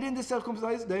 Why didn't they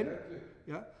circumcise then?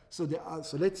 Yeah. So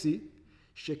let's see.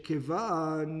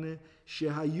 שכיוון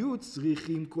שהיו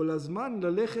צריכים כל הזמן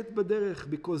ללכת בדרך,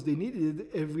 because they needed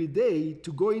every day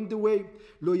to go in the way.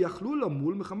 לא יכלו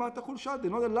למול מחמת החולשה. They're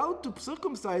not allowed to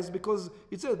circumcise because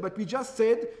it says, but we just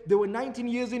said they were 19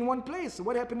 years in one place. So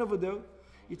what happened over there?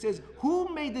 It says, who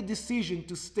made the decision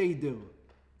to stay there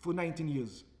for 19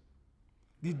 years?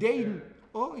 Did they?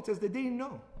 Oh, it says they didn't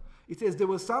know. It says there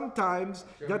were some times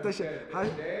that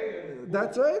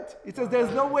that's right. It says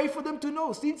there's no way for them to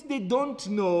know. Since they don't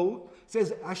know, it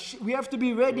says we have to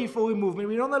be ready for a movement.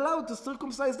 We're not allowed to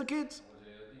circumcise the kids.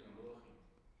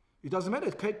 It doesn't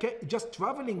matter. Just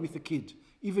traveling with a kid,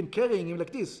 even carrying him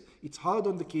like this, it's hard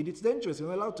on the kid. It's dangerous. You're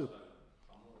not allowed to.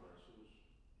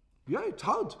 Yeah, it's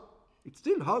hard. It's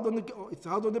still hard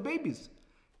on the babies.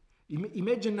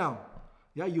 Imagine now.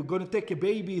 Yeah, you're going to take a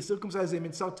baby, circumcise him,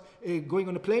 and start going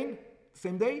on a plane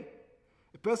same day.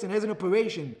 A person has an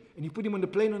operation, and you put him on the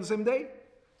plane on the same day.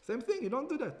 Same thing. You don't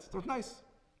do that. It's not nice,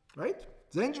 right?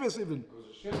 It's dangerous even. Because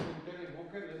the chef will tell him,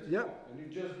 okay, let's Yeah. go. And you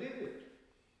just did it.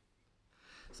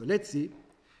 So let's see.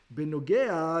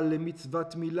 בנוגע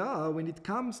למצוות מילה, when it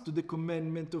comes to the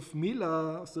commandment of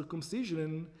מילה,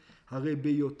 circumcision, הרי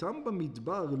בהיותם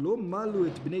במדבר לא מלו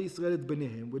את בני ישראל את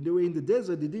בניהם. When they were in the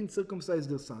desert, they didn't circumcise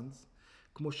their sons.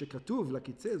 כמו שכתוב, like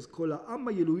it says, כל העם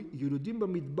הילידים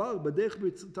במדבר, בדרך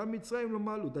בצאתם מצרים לא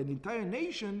מלו. The entire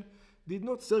nation did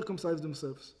not circumcise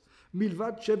themselves.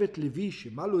 מלבד שבט לוי,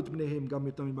 שמלו את בניהם גם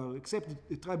את המדבר. Except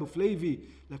the tribe of Levi,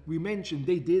 like we mentioned,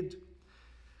 they did.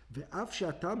 ואף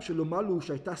שהטעם שלא מלו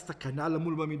שהייתה סכנה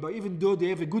למול במדבר, even though they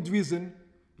have a good reason,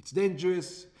 it's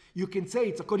dangerous, you can say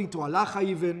it's according to halacha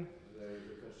even.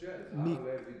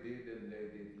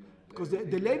 Because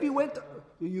the Levi went,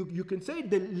 you can say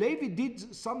the Levi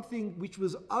did something which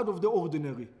was out of the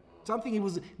ordinary. Something he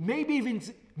was, maybe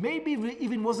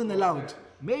even wasn't allowed.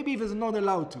 Maybe he was not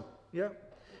allowed to. Yeah?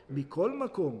 מכל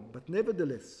מקום, but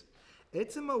nevertheless,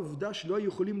 עצם העובדה שלא היו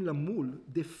יכולים למול,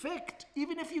 the fact,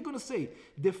 even if you're going to say,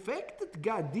 the fact that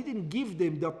God didn't give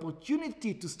them the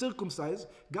opportunity to circumcise,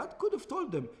 God could have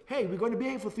told them, hey, we're going to be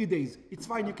here for 3 days. It's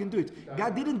fine, you can do it.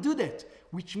 God didn't do that.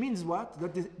 Which means what?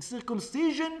 That the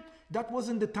circumcision, that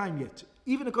wasn't the time yet.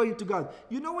 Even according to God.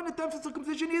 You know when the time for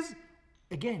circumcision is?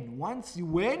 Again, once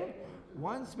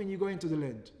when you go into the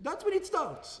land. That's when it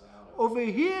starts. Over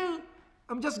here,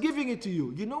 I'm just giving it to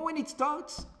you. You know when it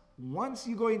starts? Once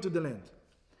you go into the land.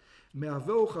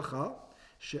 מהווה הוכחה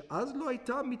שאז לא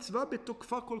הייתה מצווה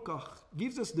בתוקפה כל כך.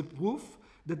 Gives us the proof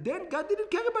that then God didn't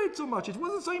care about it so much. It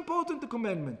wasn't so important, the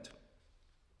commandment.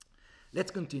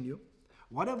 Let's continue.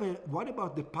 What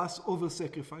about the Passover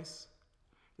sacrifice?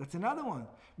 That's another one.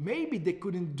 Maybe they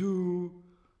couldn't do,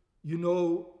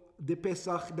 the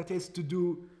Pesach that has to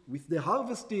do with the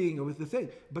harvesting or with the thing.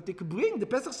 But they could bring the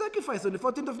Pesach sacrifice on the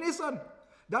 14th of Nisan.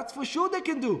 That's for sure they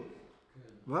can do.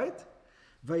 Right?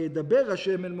 וידבר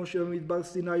השם אל משה במדבר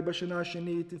סיני בשנה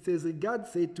השנית. It says that God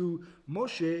said to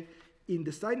Moshe in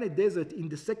the Sinai desert in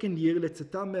the second year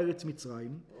לצאתם מארץ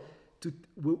מצרים,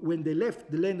 when they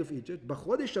left the land of Egypt,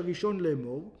 בחודש הראשון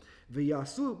לאמור,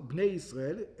 ויעשו בני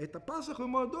ישראל את הפסח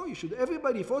במועדו. You should,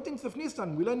 everybody, 14th of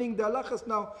Nisan, we're learning the halachas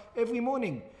now every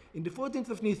morning. In the 14th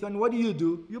of Nisan, what do?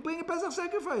 You bring a Pesach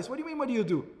sacrifice. What do you mean, what do you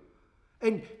do?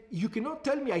 And you cannot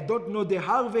tell me I don't know the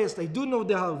harvest. I do know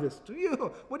the harvest.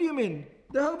 What do you mean?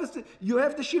 The harvest, you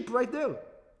have the sheep right there.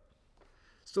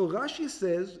 So Rashi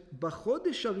says,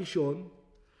 בחודש הראשון,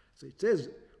 so it says,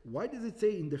 why does it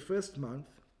say in the first month?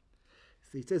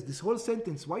 So it says this whole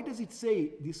sentence. Why does it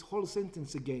say this whole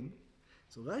sentence again?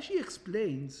 So Rashi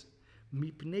explains,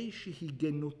 מפני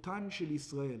שהגנותן של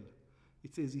ישראל.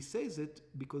 It says, he says it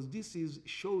because this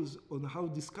shows on how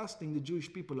disgusting the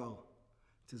Jewish people are.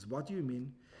 It says, what do you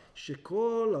mean?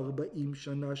 שכל 40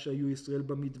 שנה שהיו ישראל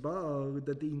במדבר,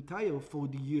 that the entire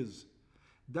 40 years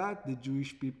that the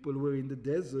Jewish people were in the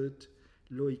desert,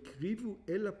 לא הקריבו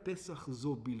אלא פסח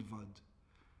זו בלבד.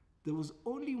 There was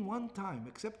only one time,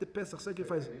 except the Pesach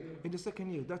sacrifice in the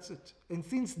second year. That's it. And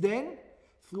since then,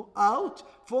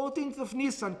 throughout, 14th of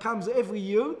Nisan comes every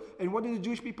year, and what do the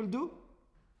Jewish people do?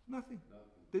 Nothing.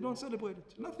 They don't celebrate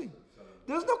it. Nothing.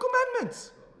 There's no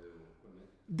commandments.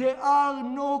 There are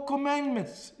no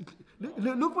commandments.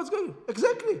 Look what's going on.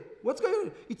 Exactly. What's going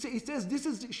on? It says this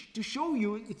is to show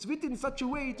you, it's written in such a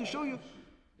way to show you.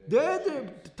 There are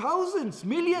thousands,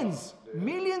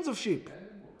 millions of sheep.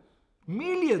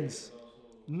 Millions.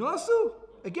 No, so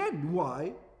again,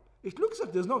 why? It looks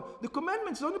like the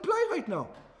commandments don't apply right now.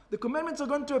 The commandments are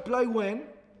going to apply when?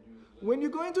 When you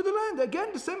go into the land. Again,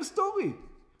 the same story.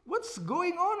 What's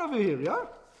going on over here, yeah?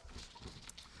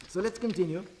 So let's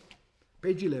continue.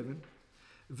 Page 11.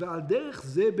 ועל דרך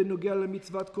זה בנוגע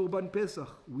למצוות קורבן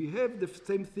פסח. We have the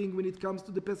same thing when it comes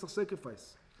to the Pesach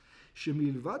sacrifice.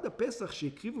 שמלבד הפסח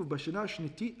שהקריבו בשנה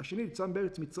השנית יצאם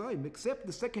בארץ מצרים, except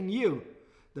the second year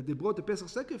that they brought the Pesach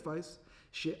sacrifice,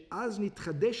 שאז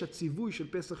נתחדש הציווי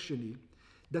של פסח שני.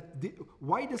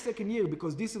 Why the second year?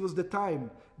 Because this was the time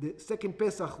the second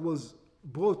Pesach was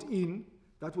brought in.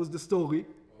 That was the story.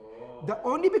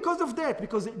 Only because of that,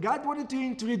 because God wanted to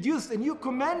introduce a new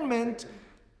commandment,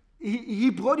 he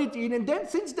brought it in, and then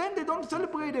since then they don't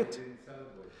celebrate it.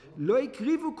 לא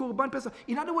הקריבו קורבן פסח.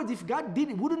 In other words, if God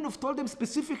wouldn't have told them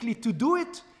specifically to do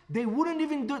it, they wouldn't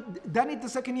even done it the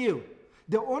second year.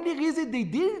 The only reason they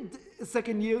did the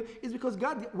second year is because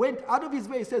God went out of his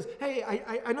way. He says, hey,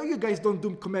 I know you guys don't do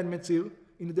commandments here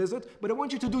in the desert, but I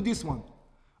want you to do this one.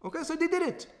 Okay, so they did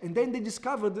it. And then they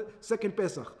discovered second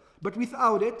Pesach. But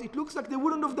without it, it looks like they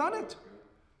wouldn't have done it.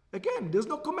 Again, there's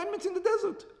no commandments in the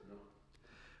desert.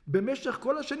 במשך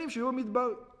כל השנים שהיו במדבר,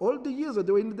 all the years that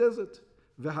they were in the desert.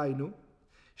 והיינו,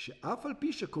 שאף על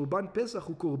פי שקורבן פסח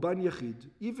הוא קורבן יחיד,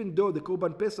 even though the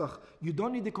קורבן פסח, you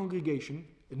don't need the congregation,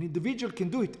 an individual can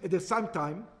do it at the same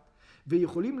time,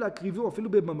 ויכולים להקריבו אפילו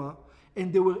בבמה,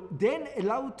 and they were then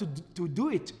allowed to do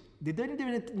it. They didn't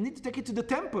even need to take it to the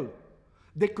temple.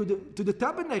 They could, to the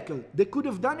tabernacle. They could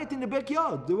have done it in the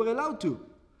backyard. They were allowed to.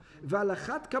 ועל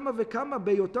אחת כמה וכמה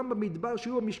בהיותם במדבר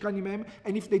שהיו המשכן עמהם,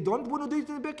 and if they don't want to do it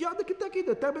in the backyard, they can take it.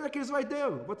 The tabernacle is right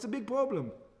there. What's the big problem?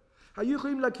 היו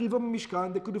יכולים להקריבו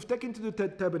במשכן, they could have taken to the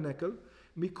tabernacle.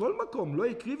 מכל מקום לא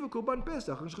הקריבו קורבן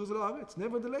פסח, נשחזו לארץ.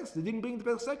 Nevertheless, they didn't bring the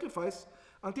Pesach sacrifice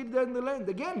until they're in the land.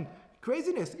 Again,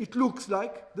 craziness. It looks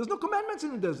like there's no commandments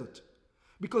in the desert.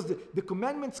 Because the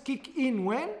commandments kick in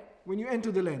when? When you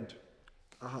enter the land.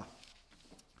 Aha.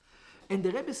 And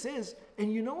the Rebbe says,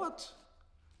 and you know what?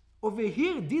 Over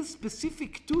here, these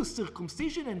specific two,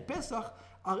 circumcision and Pesach,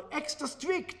 are extra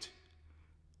strict.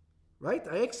 Right?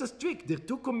 Are extra strict. They're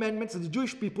two commandments that the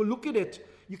Jewish people look at it.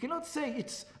 You cannot say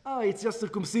it's just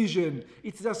circumcision.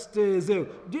 It's just this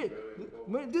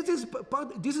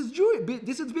is Jewish.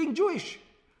 This is being Jewish.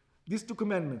 These two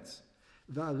commandments.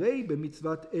 והרי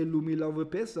במצוות אלו מילה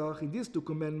ופסח, in these two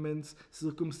commandments,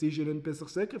 circumcision and Pesach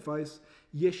sacrifice,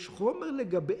 יש חומר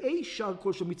לגבי שאר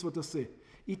כל שמצוות עשה.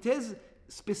 It has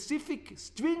specific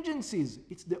stringencies.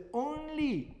 It's the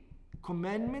only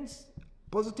commandments,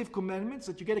 positive commandments,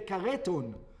 that you get a karet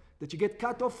on, that you get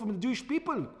cut off from the Jewish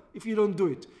people if you don't do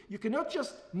it. You cannot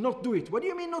just not do it. What do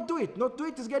you mean not do it? Not do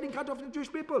it is getting cut off from the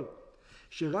Jewish people.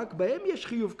 שרק בהם יש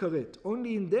חיוב karet.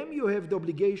 Only in them you have the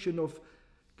obligation of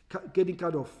getting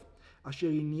cut off. אשר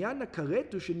עניין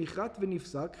הכרת הוא שנכרת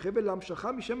ונפסק חבל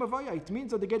המשכה משם הוויה. It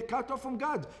means that they get cut off from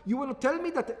God. You want to tell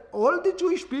me that all the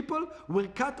Jewish people were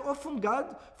cut off from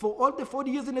God for all the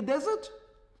 40 years in the desert?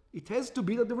 It has to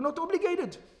be that they were not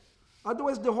obligated.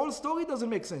 Otherwise the whole story doesn't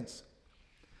make sense.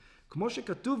 כמו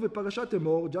שכתוב בפרשת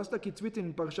אמור, just like it's written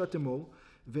in פרשת אמור,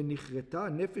 ונכרתה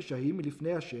הנפש ההיא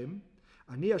מלפני השם,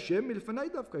 אני השם מלפני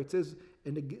דווקא. It says,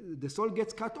 and the soul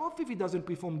gets cut off if he doesn't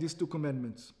perform these two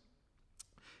commandments.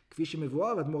 כפי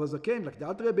שמבואר, אדמו"ר הזקן, like the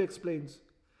other Rebbe explains.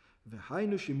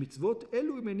 והיינו שמצוות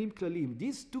אלו הם עניינים כלליים.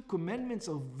 These two commandments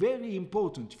are very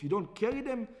important. If you don't carry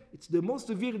them, it's the most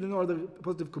severe than all the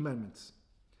positive commandments.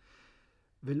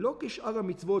 ולא כשאר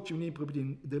המצוות שעניינים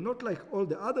פרטיים. They're not like all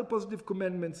the other positive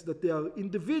commandments that they are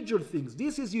individual things.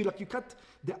 This is you, like you cut,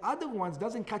 the other ones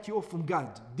doesn't cut you off from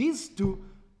God. These two,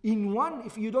 in one,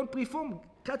 if you don't perform,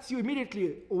 cuts you immediately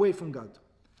away from God.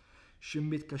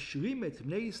 שמתקשרים את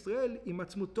בני ישראל עם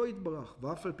עצמותו יתברך,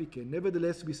 ואף על פי כן,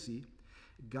 nevertheless we see,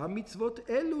 גם מצוות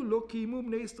אלו לא קיימו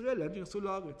בני ישראל עד שנכנסו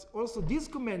לארץ. Also these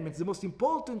commandments, the most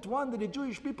important one that the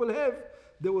Jewish people have,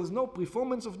 there was no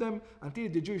performance of them until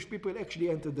the Jewish people actually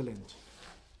entered the land.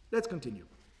 Let's continue.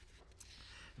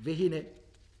 והנה,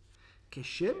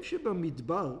 כשם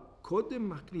שבמדבר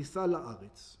קודם הכניסה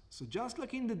לארץ, so just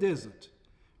like in the desert,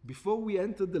 before we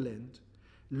entered the land,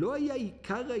 לא היה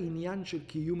עיקר העניין של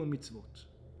קיום המצוות.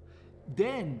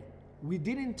 Then, we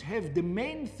didn't have, the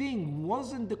main thing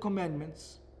wasn't the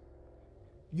commandments.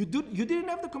 You didn't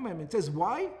have the commandment. It says,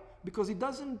 why? Because it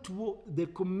doesn't, the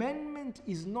commandment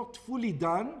is not fully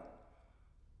done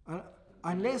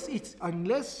unless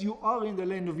you are in the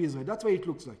land of Israel. That's why it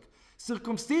looks like.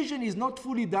 Circumcision is not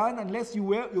fully done unless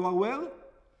you are where?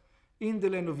 In the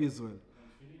land of Israel.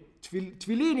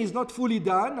 Tefillin is not fully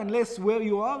done unless where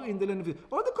you are in the land of Israel.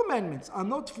 All the commandments are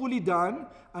not fully done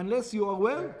unless you are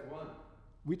where?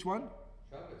 Which one?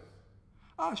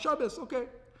 Shabbos. Shabbos, okay.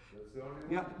 That's the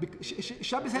only one.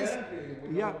 Shabbos has...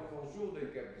 Yeah. For sure they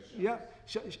kept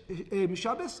the Shabbos.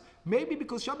 Shabbos, maybe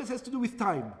because Shabbos has to do with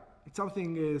time. It's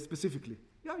something specifically.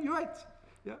 Yeah, you're right.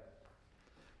 Yeah.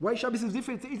 Why Shabbos is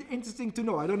different? It's interesting to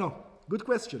know. I don't know. Good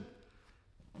question.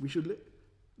 We should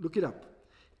look it up.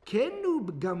 כנו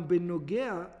גם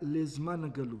בנוגע לזמן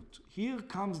הגלות. Here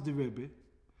comes the Rebbe,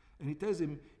 and he tells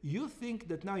him, you think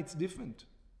that now it's different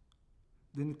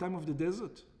than the time of the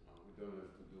desert? We don't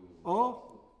have to do... Or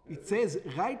it says,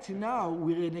 right now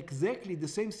we're in exactly the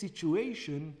same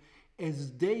situation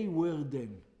as they were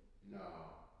then. No.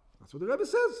 That's what the Rebbe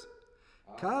says.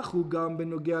 כך הוא גם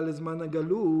בנוגע לזמן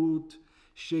הגלות,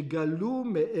 שגלו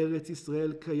מארץ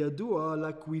ישראל כידוע,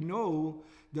 like we know,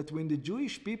 that when the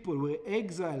Jewish people were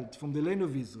exiled from the land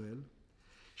of Israel,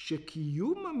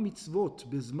 שקיום המצוות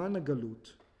בזמן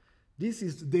הגלות, This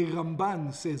is, the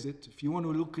Ramban says it. If you want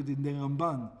to look at it in the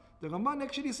Ramban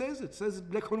actually says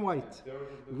it black on white.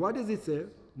 What does it say?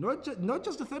 Not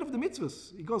just the third of the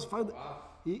mitzvahs. He goes further.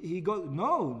 He goes,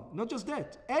 no, not just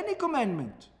that. Any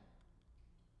commandment.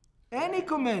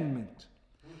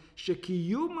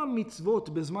 Shekiyum mitzvot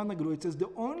bezman haglut. It says the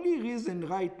only reason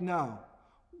right now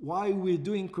why we're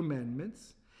doing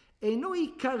commandments, eino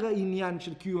ikar ha'inyan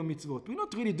shel kiyum mitzvot. We're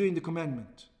not really doing the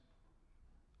commandment.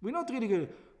 We're not really good.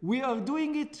 We are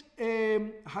doing it,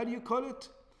 how do you call it?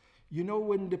 You know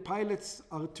when the pilots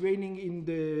are training in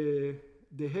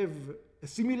they have a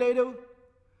simulator?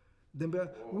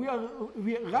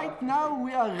 Right now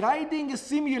we are riding a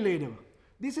simulator.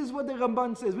 This is what the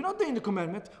Ramban says. We're not doing the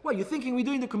commandment. Why, you thinking we're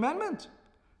doing the commandment?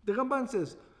 The Ramban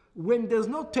says, when there's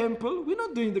no temple, we're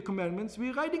not doing the commandments,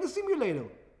 we're riding a simulator.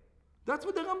 That's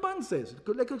what the Ramban says.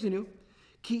 Let's continue.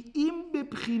 Ki im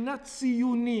bebchinat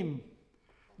tziyunim.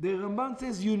 The Ramban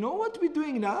says, you know what we're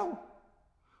doing now?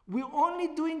 We're only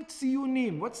doing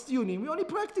tziyunim. What's tziyunim? We're only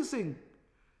practicing.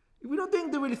 We're not doing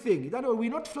the real thing. We're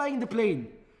not flying the plane.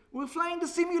 We're flying the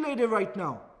simulator right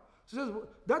now. So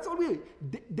that's all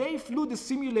they flew the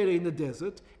simulator in the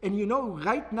desert, and you know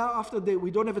right now after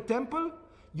we don't have a temple,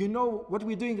 you know what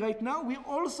we're doing right now? We're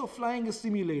also flying a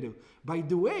simulator. By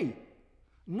the way,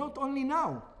 not only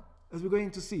now, as we're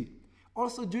going to see,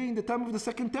 also during the time of the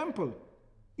second temple,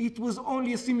 it was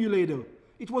only a simulator.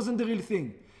 It wasn't the real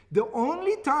thing. The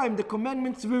only time the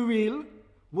commandments were real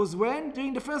was when?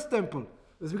 During the first temple,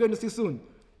 as we're going to see soon.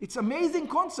 It's an amazing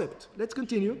concept. Let's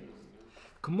continue.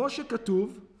 Kmo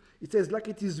shekatuv, it says like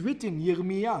it is written,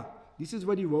 Yirmiyah, this is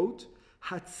what he wrote,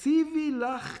 Hatzivi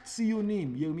lach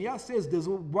tziyunim. Yirmiyah says there's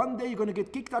one day you're going to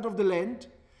get kicked out of the land,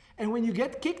 and when you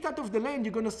get kicked out of the land,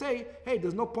 you're going to say, hey,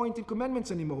 there's no point in commandments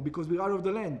anymore because we're out of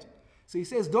the land. So he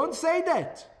says, don't say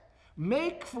that.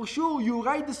 Make for sure you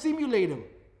ride the simulator.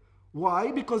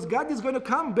 Why? Because God is going to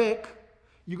come back.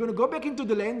 You're going to go back into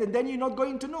the land, and then you're not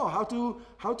going to know how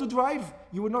to drive.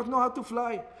 You will not know how to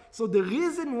fly. So the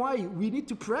reason why we need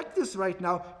to practice right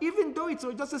now, even though it's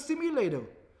just a simulator,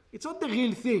 it's not the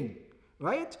real thing,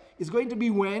 right? It's going to be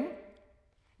when?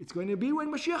 It's going to be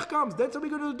when Mashiach comes. That's how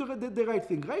we're going to do the right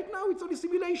thing. Right now, it's only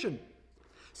simulation.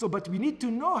 So, but we need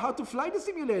to know how to fly the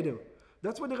simulator.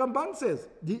 That's what the Ramban says.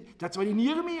 That's what in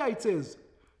Yirmiyah it says.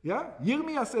 Yeah?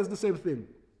 Yirmiyah says the same thing.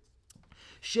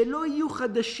 שלא יהיו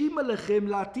חדשים עליכם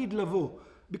לעתיד לבוא.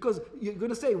 Because you're going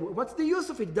to say, what's the use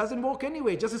of it? It doesn't work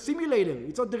anyway. It's just a simulator.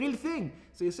 It's not the real thing.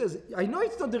 So he says, I know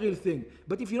it's not the real thing.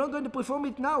 But if you're not going to perform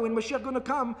it now, when Mashiach is going to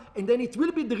come, and then it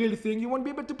will be the real thing, you won't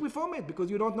be able to perform it because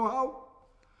you don't know how.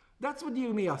 That's what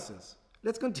Yirmiyah says.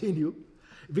 Let's continue.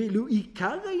 ואילו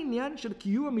עיקר העניין של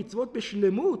קיום המצוות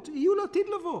בשלמות יהיו לעתיד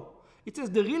לבוא. It says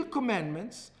the real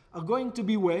commandments are going to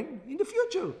be when? In the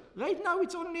future. Right now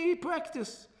it's only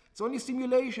practice. It's only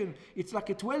simulation. It's like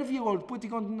a 12-year-old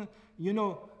putting on,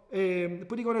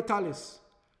 putting on a talis.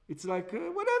 It's like,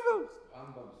 whatever.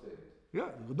 Rambam said.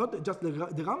 Yeah, not just the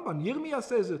Rambam. Yirmiyah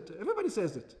says it. Everybody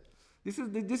says it.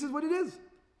 This is what it is.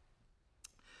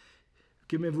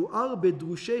 כמבואר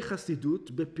בדרושי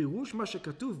חסידות, בפירוש מה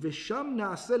שכתוב, ושם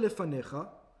נעשה לפניך.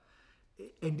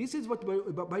 And this is what,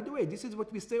 by the way, this is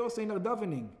what we say also in our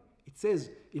davening. It says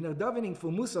in our davening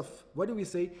for Musaf, what do we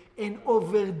say? And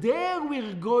over there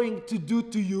we're going to do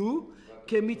to you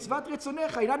כמצוות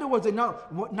רצונך. In other words, now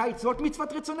it's not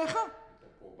מצוות רצונך?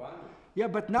 Yeah,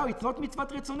 but now it's not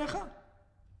מצוות רצונך.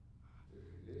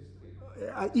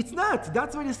 It's not.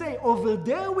 That's what you say. Over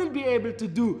there we'll be able to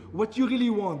do what you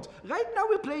really want. Right now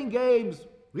we're playing games.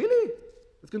 Really?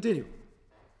 Let's continue.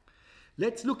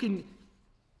 Let's look in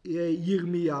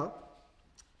Yirmiyah.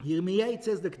 Yirmiyah, it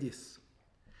says like this.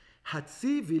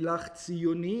 Hatzivi lach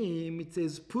tziyunim, it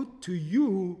says, put to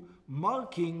you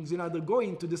markings, in other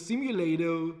going to the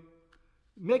simulator,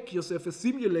 make yourself a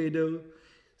simulator,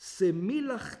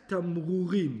 semilach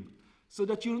tamrurim, so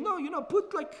that you'll know,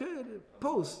 put like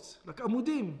posts, like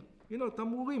amudim,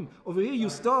 tamrurim. Over here you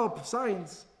stop,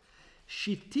 signs.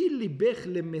 Shiti libech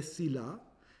lemesila,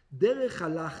 derech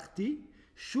halachti,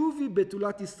 shuvi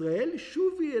betulat Israel,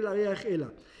 shuvi el areach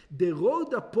ela. The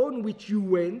road upon which you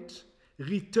went,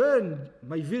 return,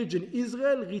 my virgin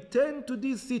Israel, return to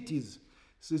these cities.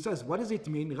 So it says, what does it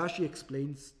mean? Rashi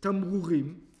explains,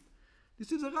 tamrurim.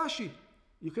 This is a Rashi.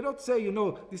 You cannot say,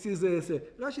 this is a...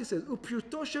 Rashi says,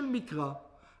 upshuto shel mikra.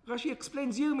 Rashi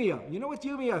explains Yirmiyah. You know what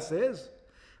Yirmiyah says?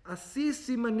 Asi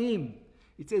simanim.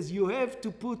 It says you have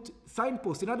to put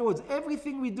signposts. In other words,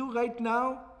 everything we do right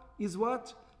now is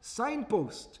what?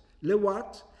 Signpost. Le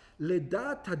what?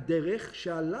 לדעת הדרך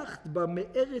שהלכת בה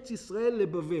מארץ ישראל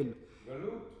לבבל.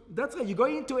 That's right. You're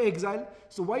going into exile.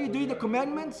 So why are you doing the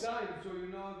commandments? Time, so you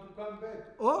know how to come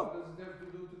back. Oh. What does it have to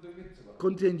do to the mitzvah?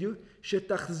 Continue.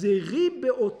 שתחזרי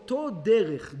באותו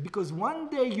דרך. Because one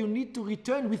day you need to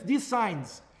return with these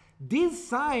signs. These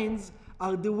signs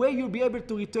are the way you'll be able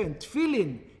to return.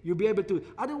 Tefillin, you'll be able to.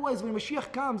 Otherwise, when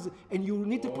Mashiach comes and you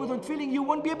need to put on tefillin, you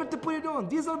won't be able to put it on.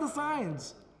 These are the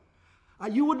signs.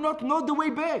 You would not know the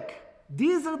way back.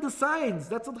 These are the signs.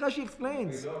 That's what Rashi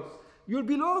explains. You'll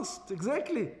be lost.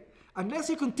 Exactly. Unless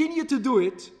you continue to do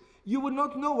it, you will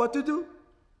not know what to do.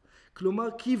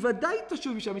 כלומר, כי ודאי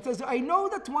תשובי שם. It says, I know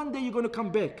that one day you're going to come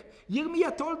back.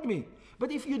 Yirmiyah told me.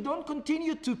 But if you don't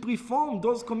continue to perform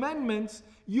those commandments,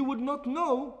 you would not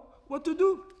know what to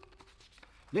do.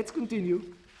 Let's continue.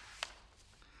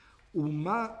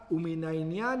 ומן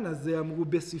העניין הזה אמרו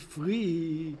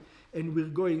בספרי, and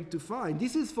we're going to find.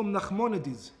 This is from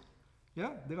Nachmanides.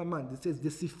 Yeah, the Raman. It says, the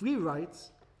Sifri writes,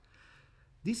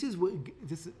 this is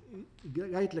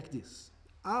right like this.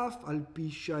 אף על פי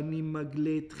שאני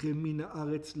מגלה אתכם מן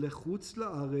הארץ לחוץ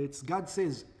לארץ. God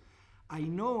says, I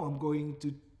know I'm going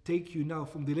to take you now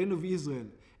from the land of Israel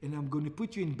and I'm going to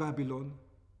put you in Babylon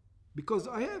because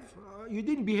I have, you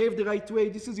didn't behave the right way.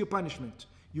 This is your punishment.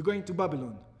 You're going to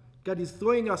Babylon. God is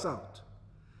throwing us out.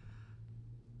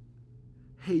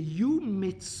 היו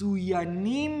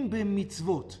מצוינים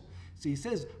במצוות. So he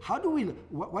says, how do we,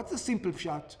 what's the simple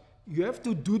pshat? You have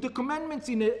to do the commandments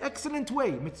in an excellent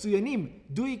way. Metsuyanim,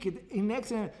 do it in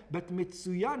excellent. But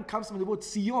Metsuyan comes from the word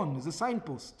Sion, is a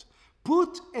signpost.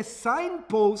 Put a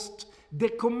signpost, the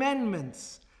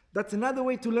commandments. That's another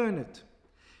way to learn it.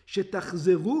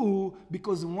 שתחזרו,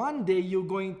 because one day you're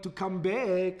going to come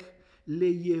back.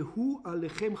 ליהו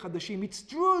עליכם חדשים. It's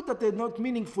true that they're not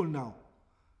meaningful now.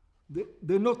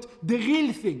 They're not the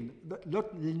real thing.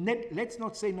 Let's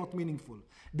not say not meaningful.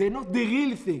 They're not the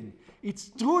real thing. It's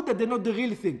true that they're not the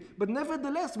real thing. But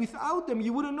nevertheless, without them,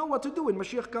 you wouldn't know what to do when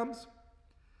Mashiach comes.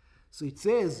 So it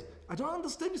says, I don't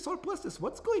understand this whole process.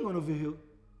 What's going on over here? It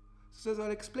says,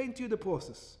 I'll explain to you the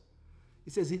process.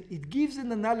 It says, it gives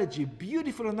an analogy, a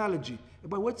beautiful analogy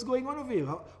about what's going on over here.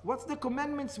 What's the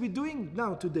commandments we're doing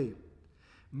now today?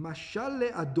 Mashal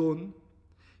le'adon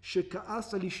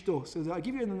sheka'as al ishto. So I'll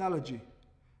give you an analogy.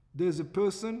 There's a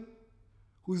person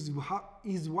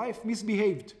his wife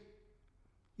misbehaved.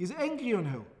 He's angry on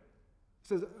her. He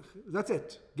says, that's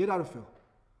it. Get out of her.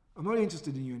 I'm not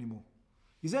interested in you anymore.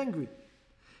 He's angry.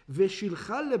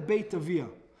 Veshilcha lebeit avia.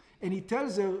 And he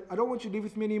tells her, I don't want you to live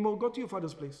with me anymore. Go to your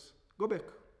father's place. Go back.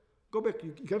 Go back.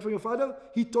 You came from your father.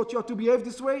 He taught you how to behave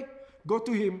this way. Go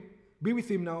to him. Be with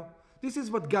him now. This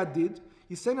is what God did.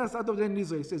 He sent us out of the land of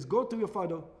Israel. He says, go to your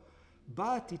father.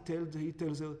 But he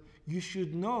tells her, you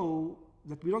should know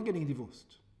that we're not getting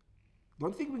divorced.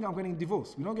 Don't think I'm getting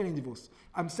divorced. We're not getting divorced.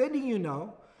 I'm sending you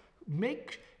now.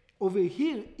 Over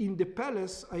here in the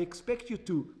palace, I expect you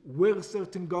to wear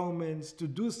certain garments, to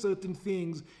do certain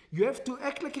things. You have to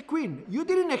act like a queen. You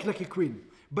didn't act like a queen,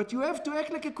 but you have to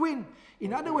act like a queen.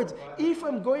 In other words, if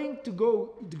I'm going to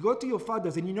go to your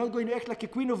father's and you're not going to act like a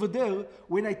queen over there,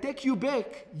 when I take you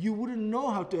back, you wouldn't know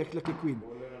how to act like a queen.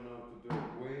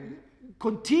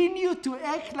 Continue to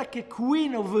act like a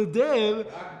queen over there.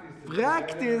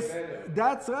 Practice.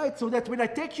 That's right. So that when I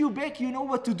take you back, you know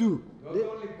what to do. Not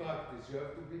only practice, you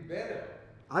have to be better.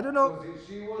 I don't know. Because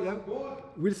she was good.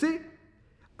 We'll see.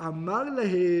 אמר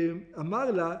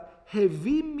לה,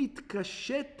 הביא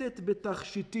מתקשטת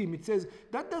בתכשיטים. It says,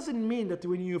 that doesn't mean that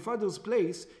when you're in your father's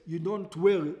place, you don't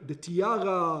wear the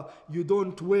tiara, you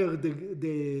don't wear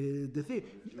the thing.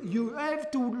 You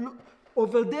have to...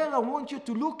 Over there, I want you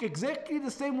to look exactly the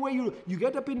same way you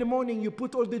get up in the morning, you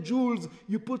put all the jewels,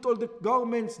 you put all the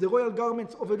garments, the royal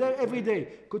garments over there every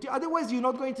day. Otherwise, you're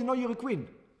not going to know you're a queen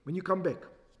when you come back.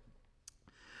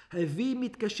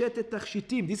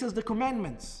 This is the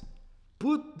commandments.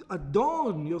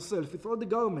 Adorn yourself with all the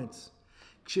garments.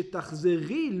 Because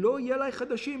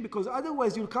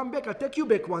otherwise you'll come back. I'll take you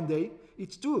back one day.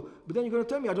 It's true. But then you're going to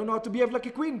tell me, I don't know how to behave like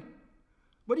a queen.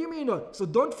 What do you mean? So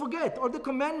don't forget all the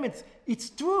commandments. It's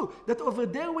true that over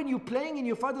there when you're playing in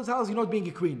your father's house, you're not being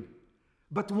a queen.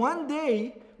 But one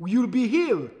day you'll be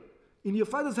here in your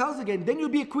father's house again, then you'll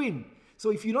be a queen.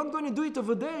 So if you're not going to do it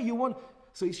over there, you won't.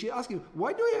 So she asked you,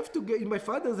 why do I have to get in my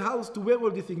father's house to wear all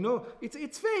these things? No,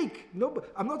 it's fake. No,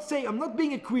 I'm not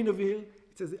being a queen over here.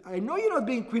 It says, I know you're not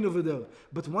being a queen over there,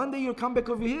 but one day you'll come back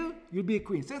over here, you'll be a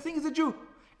queen. Same thing is a Jew.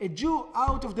 A Jew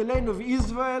out of the land of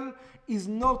Israel is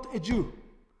not a Jew.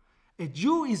 A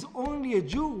Jew is only a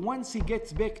Jew once he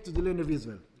gets back to the land of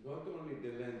Israel. Not only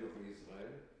the land of Israel.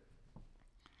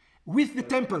 With the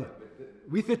temple.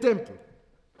 With the temple.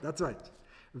 That's right.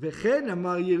 וכן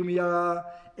אמר ירמיה,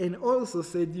 and also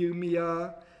said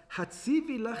Yirmiyah,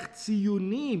 Hatzivi lach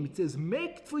tziyunim. It says,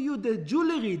 make for you the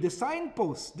jewelry, the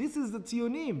signpost. This is the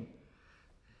tziyunim.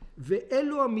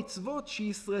 ואלו המצוות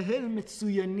שישראל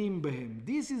מצוינים בהם.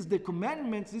 This is the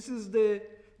commandments, this is the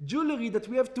jewelry that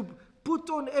we have to put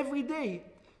on every day,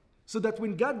 so that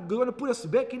when God is going to put us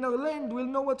back in our land, we'll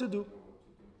know what to do.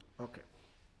 Okay.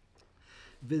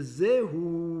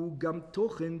 וזהו גם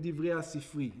תוכן דברי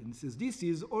הספרי. And it says, this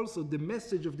is also the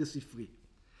message of the ספרי.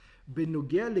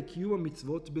 בנוגע לקיום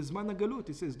המצוות בזמן הגלות.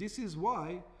 It says, this is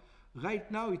why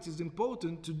right now it is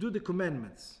important to do the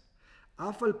commandments.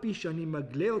 אף על פי שאני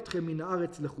מגלה אתכם מן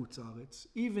הארץ לחוץ הארץ,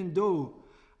 even though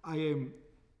I am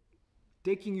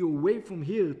taking you away from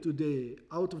here to the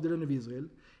out of the land of Israel,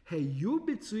 היו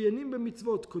מצוינים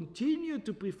במצוות, continue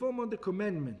to perform on the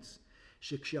commandments,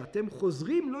 שכשאתם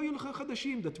חוזרים לא יהיו לכם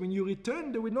חדשים, that when you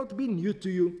return they will not be new to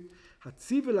you.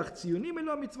 הציב לך ציונים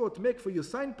אלו המצוות, make for your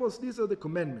signposts, these are the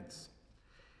commandments.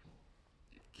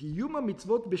 קיום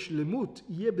המצוות בשלמות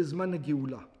יהיה בזמן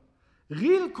הגאולה.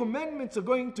 Real commandments are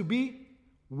going to be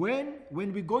when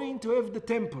we're going to have the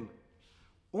temple.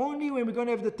 Only when we're going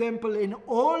to have the temple and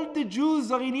all the Jews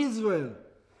are in Israel,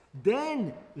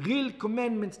 then real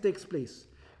commandments takes place.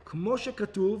 כמו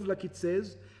שכתוב, like it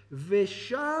says,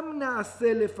 ושם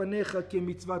נעשה לפניך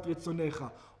כמצוות רצונך.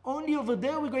 Only over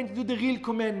there we're going to do the real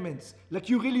commandments, like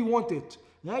you really want it.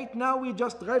 Right now we're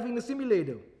just driving a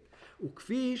simulator.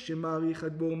 וכפי שמעריך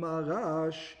אדמו"ר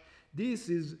מהר"ש, this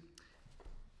is,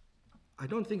 I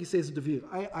don't think he says it here.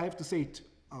 I have to say it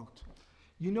out.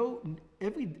 You know,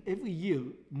 every year,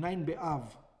 9 B'Av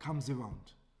comes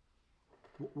around.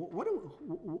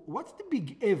 What's the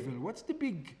big Evel? What's the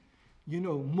big,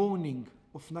 mourning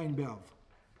of 9 B'Av?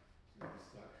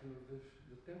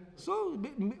 So,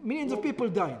 millions of people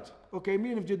died. Okay,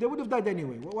 millions of Jews. They would have died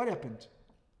anyway. What happened?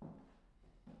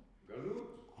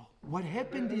 What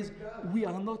happened is, we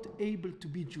are not able to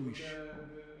be Jewish.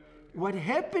 What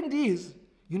happened is,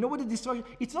 you know what the destruction?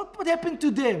 It's not what happened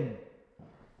to them.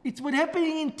 It's what's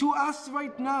happening to us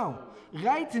right now.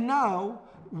 Right now,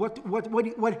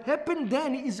 what happened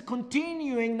then is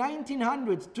continuing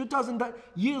 1900s, 2000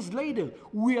 years later.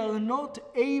 We are not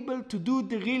able to do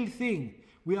the real thing.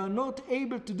 We are not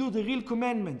able to do the real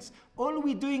commandments. All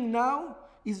we're doing now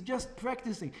is just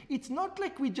practicing. It's not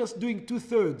like we're just doing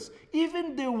 2/3.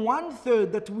 Even the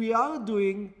 1/3 that we are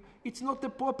doing, it's not the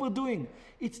proper doing.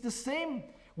 It's the same.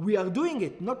 We are doing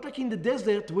it, not like in the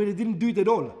desert where they didn't do it at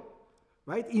all.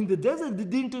 Right? In the desert, they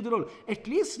didn't do it at all. At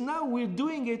least now we're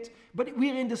doing it, but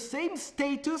we're in the same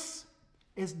status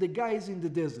as the guys in the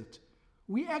desert.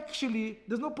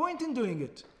 There's no point in doing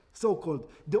it, so-called.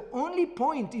 The only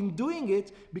point in doing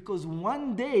it, because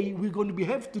one day we're going to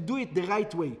have to do it the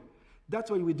right way.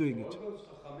 That's why we're doing it. All those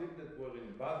Chachamim that were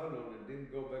in Babylon and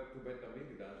didn't go back to Bet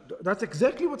HaMikdash. That's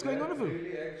exactly what's going on over here.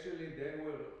 Really, actually, they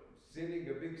were sinning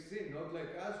a big sin, not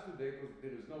like us today, because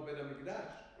there is no Bet HaMikdash.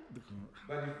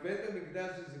 But if Bet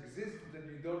HaMikdash exists and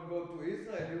you don't go to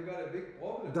Israel, you've got a big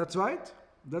problem. That's right.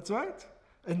 That's right.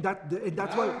 And that's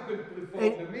now why. You can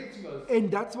perform the mitzvahs.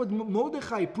 And that's what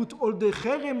Mordechai put all the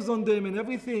cherems on them and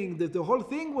everything. That the whole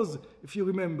thing was, if you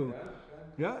remember,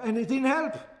 yeah, and it didn't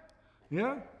help.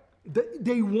 Yeah,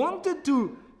 they wanted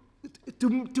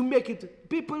to make it.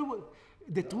 People.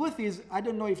 The truth is, I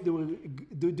don't know if they were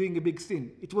doing a big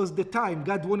sin. It was the time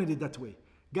God wanted it that way.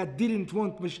 God didn't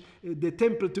want the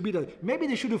temple to be that. Maybe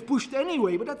they should have pushed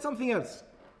anyway, but that's something else.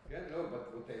 Yeah, no, but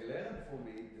what I learned from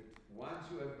it, that once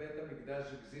you have Bet HaMikdash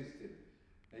existed,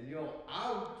 and you're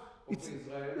out of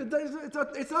Israel,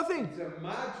 it's nothing. It's a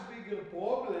much bigger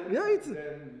problem. Yeah,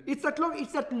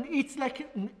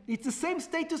 it's the same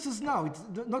status as now. It's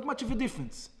not much of a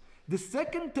difference. The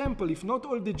second temple, if not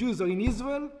all the Jews are in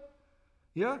Israel,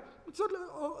 yeah,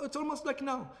 it's almost like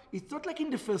now. It's not like in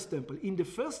the first temple. In the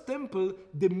first temple,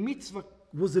 the mitzvah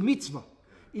was a mitzvah.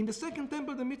 In the second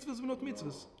temple, the mitzvahs were not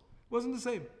mitzvahs. It wasn't the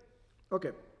same.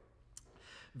 Okay.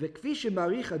 וכפי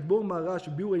שמעריך אדמו"ר מהר"ש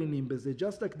ביאור העניינים בזה,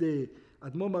 just like the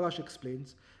אדמו"ר מהר"ש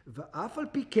explains, ואף על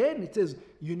פי כן, it says,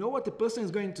 you know what the person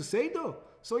is going to say though?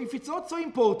 So if it's not so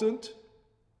important,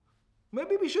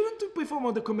 maybe we shouldn't perform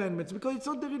all the commandments because it's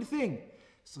not the real thing.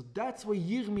 So that's why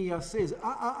Yirmiyah says,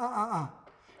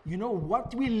 You know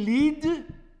what will lead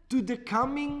to the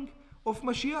coming of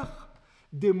Mashiach?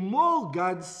 The more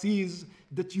God sees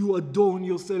that you adorn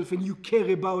yourself and you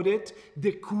care about it,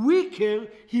 the quicker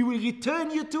He will return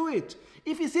you to it.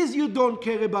 If He says you don't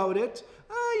care about it,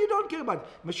 You don't care about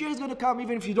it. Mashiach is going to come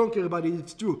even if you don't care about it,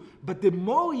 it's true. But the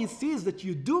more he sees that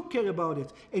you do care about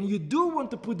it, and you do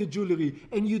want to put the jewelry,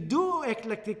 and you do act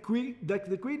like the queen,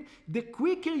 the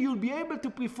quicker you'll be able to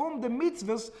perform the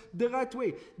mitzvahs the right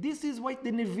way. This is why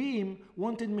the Nevi'im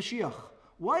wanted Mashiach.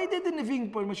 Why did the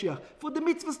Nevi'im want Mashiach? For the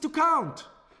mitzvahs to count.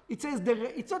 It says,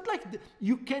 it's not like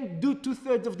you can't do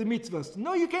 2/3 of the mitzvahs.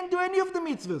 No, you can't do any of the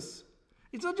mitzvahs.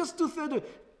 It's not just 2/3.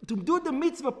 To do the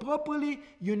mitzvah properly,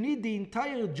 you need the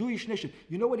entire Jewish nation.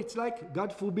 You know what it's like?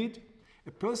 God forbid, a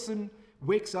person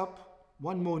wakes up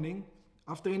one morning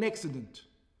after an accident,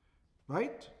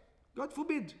 right? God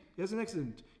forbid, he has an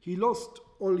accident. He lost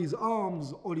all his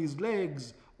arms, all his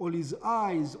legs, all his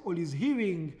eyes, all his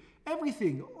hearing,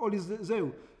 everything, all his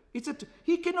zehu.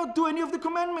 He cannot do any of the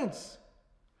commandments.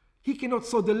 He cannot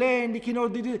sow the land, he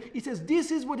cannot do it. He says, this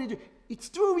is what it is. It's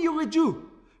true, you're a Jew.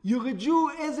 You're a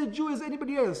Jew as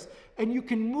anybody else. And you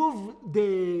can move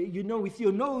with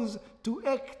your nose to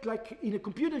act like in a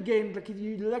computer game,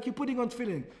 like you're putting on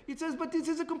tefillin. It says, but this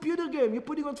is a computer game, you're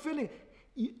putting on tefillin.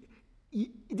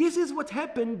 This is what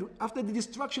happened after the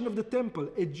destruction of the temple.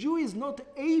 A Jew is not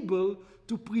able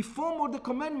to perform all the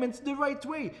commandments the right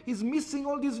way. He's missing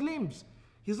all these limbs.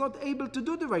 He's not able to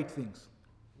do the right things.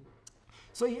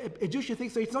 So a Jew should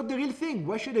think, so it's not the real thing.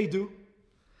 Why should I do?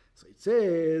 So it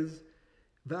says,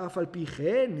 ואף על פי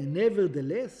כן,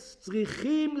 nevertheless,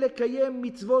 צריכים לקיים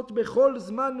מצוות בכל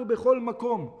זמן ובכל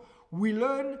מקום. We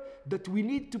learn that we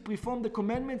need to perform the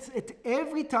commandments at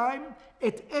every time,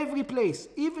 at every place.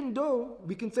 Even though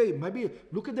we can say, maybe,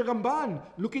 look at the Ramban,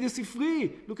 look at the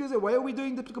Sifri, look at why are we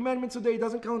doing the commandments today? It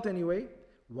doesn't count anyway.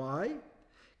 Why?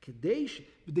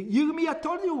 Yirmiyah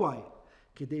told you why.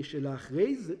 כדי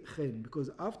שלאחרי כן, because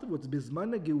afterwards,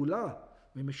 בזמן הגאולה,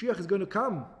 when Mashiach is going to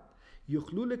come,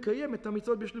 יוכלו לקיים את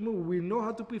המצוות בשלמות. We know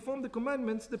how to perform the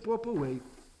commandments the proper way.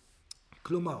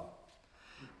 כלומר,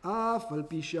 אף על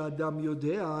פי שאדם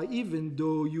יודע, even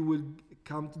though you will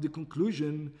come to the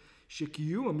conclusion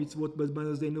שקיום המצוות בזמן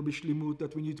הזה אינו בשלמות,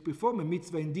 that we need to perform a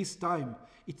mitzvah in this time.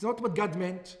 It's not what God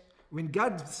meant. When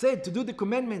God said to do the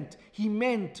commandment, he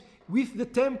meant with the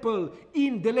temple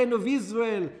in the land of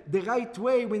Israel, the right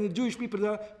way, when the Jewish people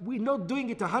are, we're not doing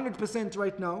it 100%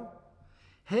 right now.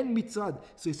 Hen mitzad.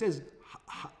 So he says,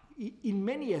 in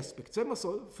many aspects,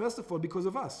 first of all, because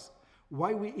of us.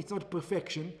 Why it's not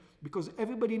perfection? Because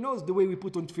everybody knows the way we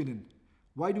put on tefillin.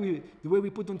 The way we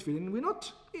put on tefillin, we're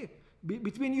not,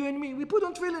 between you and me, we put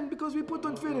on tefillin because we put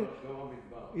on tefillin.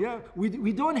 Yeah,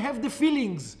 we don't have the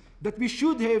feelings that we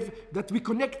should have, that we're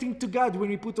connecting to God when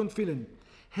we put on tefillin.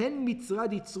 Hen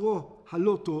mitzrad yitzro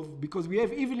halotov, because we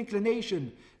have evil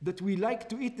inclination that we like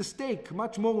to eat the steak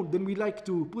much more than we like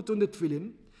to put on the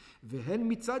tefillin. Vehen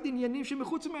mitzad inyanim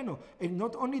shemechutz meno. And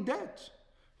not only that,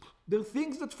 there are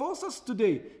things that force us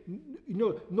today,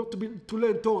 not to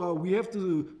learn Torah. We have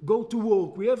to go to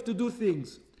work. We have to do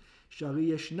things.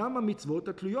 Shari yeshnam mitzvot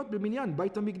atluyot b'minyan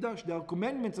beit hamikdash. There are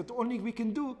commandments that only we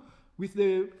can do with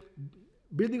the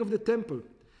building of the temple.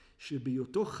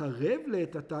 שבהיותו חרב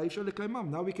לעת עתה אפשר לקיימם.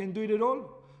 Now we can do it at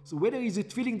all. So whether is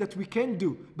it feeling that we can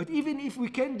do, but even if we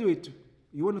can do it,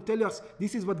 you want to tell us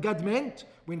this is what God meant?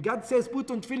 When God says put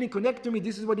on tefillin, connect to me,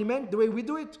 this is what he meant, the way we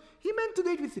do it? He meant to do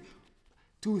it with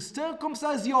to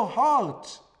circumcise your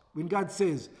heart. When God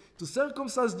says to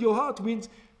circumcise your heart means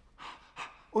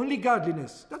only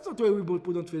godliness. That's not the way we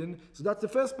put on tefillin. So that's the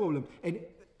first problem. And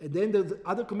then the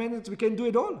other commandments we can do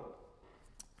it all.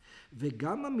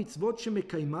 וגם המצוות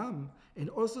שמקיימם, and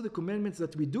also the commandments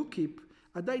that we do keep,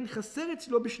 עדיין חסר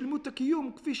אצלו בשלמות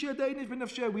הקיום, כפי שעדיין יש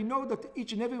בנפשנו. We know that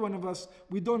each and every one of us,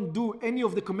 we don't do any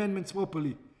of the commandments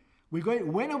properly.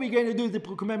 When are we going to do the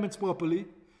commandments properly?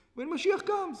 When Mashiach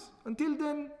comes. Until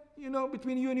then,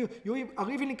 between you and you,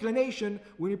 our evil inclination,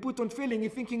 when you put on tefillin, you're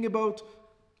thinking about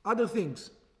other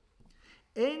things.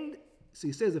 And so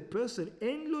he says, a person,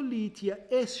 אין לו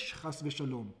להתייאש חס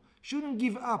ושלום. Shouldn't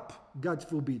give up, God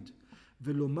forbid.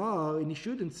 ולומר, and he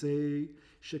shouldn't say,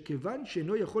 שכיוון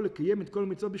שאינו יכול לקיים את כל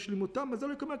המצוות בשלמותם, אז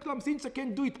לא יקום כלום. Since I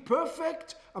can't do it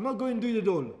perfect, I'm not going to do it at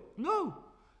all. No.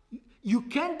 You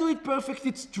can't do it perfect,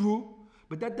 it's true,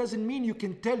 but that doesn't mean you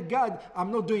can tell God,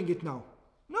 I'm not doing it now.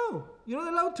 No, you're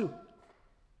not allowed to.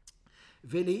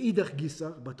 ולאידך גיסא,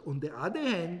 but on the other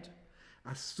hand,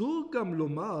 אסור גם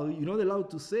לומר, you're not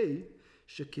allowed to say,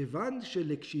 שכיוון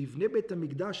שכשיבנה בית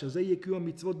המקדש, אז זה יהיה קיום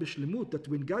המצוות בשלמות, that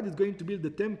when God is going to build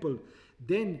the temple,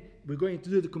 then we're going to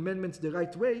do the commandments the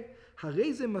right way,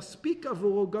 הרי זה מספיק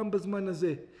עבורו גם בזמן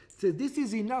הזה. It says, this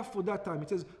is enough for that time. It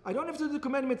says, I don't have to do the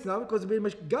commandments now, because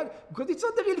it's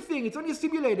not the real thing, it's only a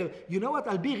simulator. You know what,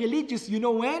 I'll be religious, you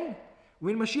know when?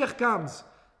 When Mashiach comes.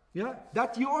 Yeah?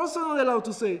 That you're also not allowed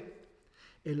to say.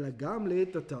 אלא גם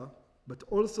לעת עתה, but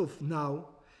also now,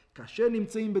 כאשר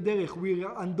נמצאים בדרך, we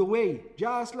are on the way,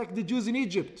 just like the Jews in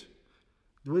Egypt,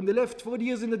 when they left 40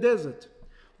 years in the desert.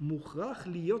 מוכרח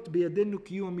להיות בידינו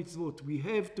קיום המצוות. We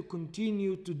have to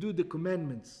continue to do the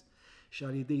commandments.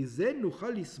 שעל ידי זה נוכל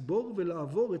לסבור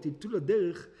ולעבור את טלטול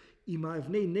הדרך עם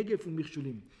האבני נגף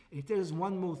ומכשולים. And it tells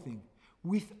one more thing.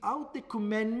 Without the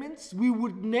commandments, we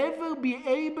would never be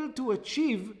able to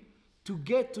achieve to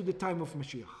get to the time of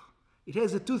Mashiach. It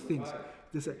has two things.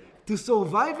 To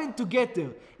survive and to get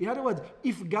there. In other words,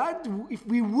 if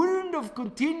we wouldn't have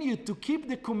continued to keep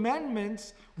the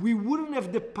commandments, we wouldn't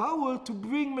have the power to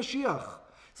bring Mashiach.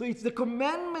 So it's the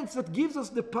commandments that gives us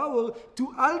the power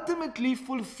to ultimately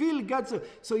fulfill God's.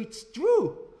 So it's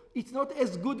true. It's not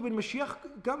as good when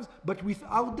Mashiach comes, but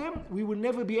without them, we will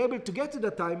never be able to get to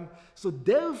that time. So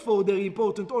therefore, they're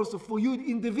important also for you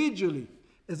individually,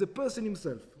 as a person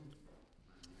himself.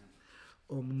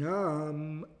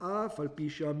 אמנם, אף על פי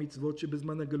שהמצוות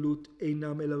שבזמן הגלות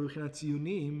אינם אלא מבחינת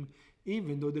ציונים,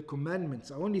 even though the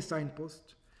commandments are only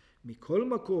signpost, מכל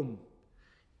מקום,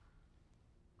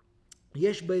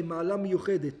 יש בהם מעלה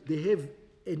מיוחדת, they have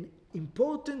an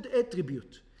important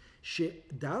attribute,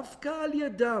 שדווקא על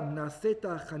ידם נעשית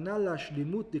ההכנה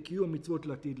להשלמות לקיום המצוות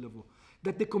לעתיד לבוא.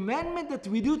 That the commandment that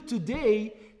we do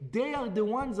today, they are the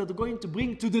ones that are going to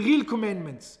bring to the real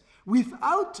commandments.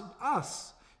 Without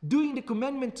us doing the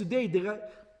commandment today,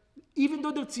 even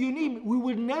though they're ציונים, we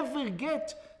will never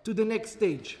get to the next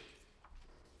stage.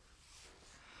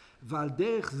 ועל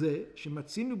דרך זה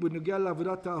שמצינו בנוגע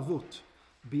לעבודת האבות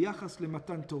ביחס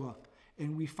למתן תורה.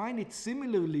 And we find it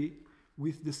similarly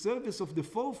with the service of the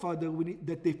forefather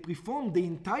that they performed the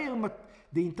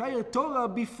entire Torah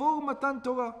before מתן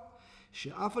תורה.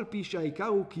 שאף על פי שהעיקר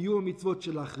הוא קיום המצוות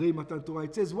של אחרי מתן תורה.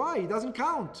 It says, why? It doesn't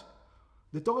count.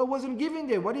 The Torah wasn't given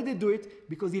there. Why did they do it?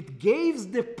 Because it gives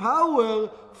the power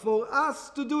for us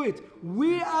to do it.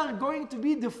 We are going to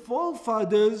be the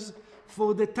forefathers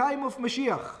for the time of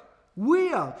Mashiach.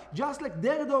 We are. Just like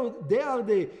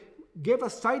they gave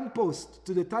us signpost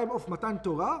to the time of Matan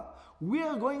Torah, we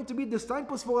are going to be the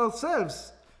signpost for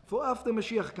ourselves for after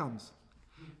Mashiach comes.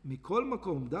 מכל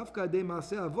מקום, דווקא עדי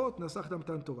מעשה אבות נסחת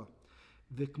מתן תורה.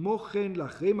 וכמו כן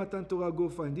לאחרי מתן תורה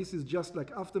גופה, and this is just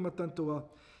like after מתן תורה,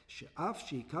 שאף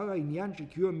שעיקר העניין של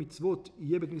קיום המצוות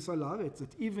יהיה בכניסה לארץ,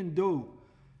 that even though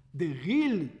the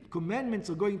real commandments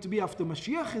are going to be after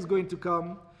Mashiach is going to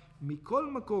come,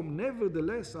 מכל מקום,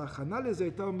 nevertheless, ההכנה לזה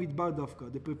הייתה במדבר דווקא.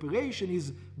 The preparation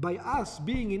is by us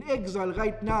being in exile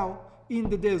right now in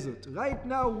the desert. Right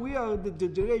now we are the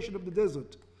generation of the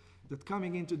desert that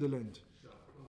coming into the land.